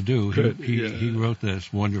credit is due. He wrote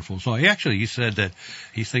this wonderful song. He said that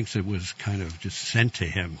he thinks it was kind of just sent to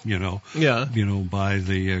him, by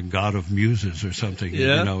the god of muses or something.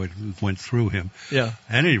 Yeah. It went through him. Yeah.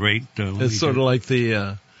 At any rate, it's sort of like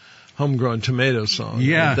the Homegrown Tomato song.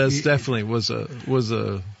 Yeah, that definitely was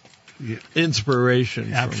a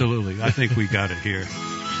inspiration. Absolutely. I think we got it here.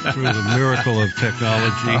 Through the miracle of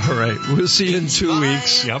technology. All right. We'll see you in 2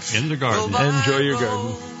 weeks. Yep, in the garden. Enjoy your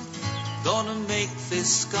garden. Gonna make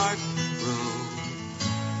this garden grow.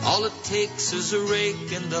 All it takes is a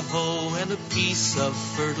rake and a hoe and a piece of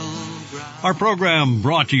fertile ground. Our program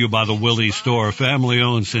brought to you by the Willie Store, family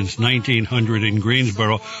owned since 1900 in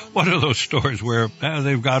Greensboro. One of those stores where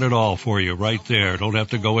they've got it all for you right there. Don't have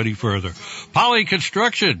to go any further. Poly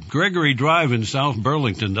Construction, Gregory Drive in South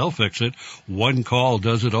Burlington. They'll fix it. One call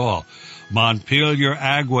does it all. Montpelier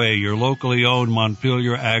Agway, your locally owned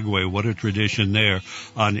Montpelier Agway. What a tradition there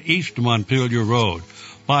on East Montpelier Road.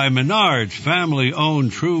 By Menard's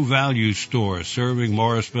family-owned True Value Store, serving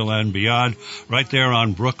Morrisville and beyond, right there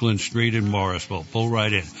on Brooklyn Street in Morrisville. Pull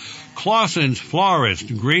right in. Clausen's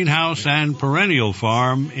Florist, Greenhouse and Perennial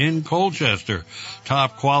Farm in Colchester.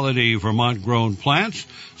 Top quality Vermont-grown plants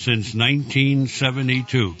since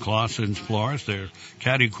 1972. Clausen's Florist, their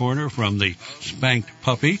catty corner from the Spanked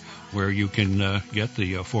Puppy, where you can get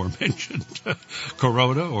the aforementioned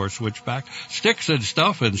Corona or Switchback, Sticks and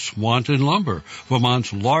Stuff, and Swanton Lumber,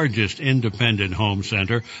 Vermont's largest independent home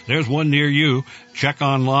center. There's one near you. Check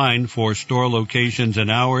online for store locations and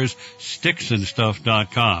hours,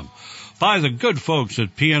 sticksandstuff.com. By the good folks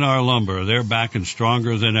at P&R Lumber. They're back and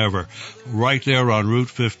stronger than ever. Right there on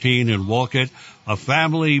Route 15 in Wolcott. A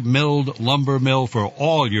family milled lumber mill for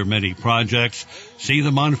all your many projects. See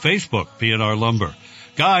them on Facebook, P&R Lumber.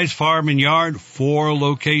 Guy's Farm and Yard, 4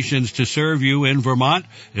 locations to serve you in Vermont.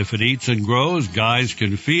 If it eats and grows, Guy's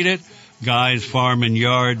can feed it.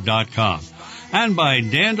 Guy'sFarmandYard.com. And by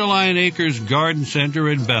Dandelion Acres Garden Center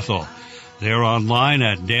in Bethel. They're online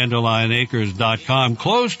at dandelionacres.com.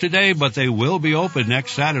 Closed today, but they will be open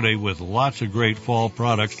next Saturday with lots of great fall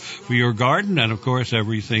products for your garden and, of course,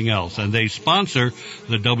 everything else. And they sponsor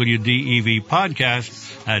the WDEV podcast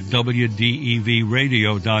at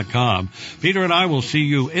WDEVradio.com. Peter and I will see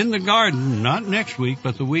you in the garden, not next week,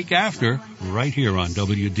 but the week after, right here on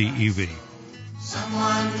WDEV.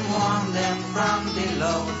 Someone warn them from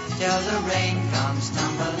below till the rain comes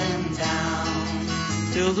tumbling down.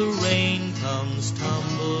 Till the rain comes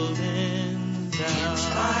tumbling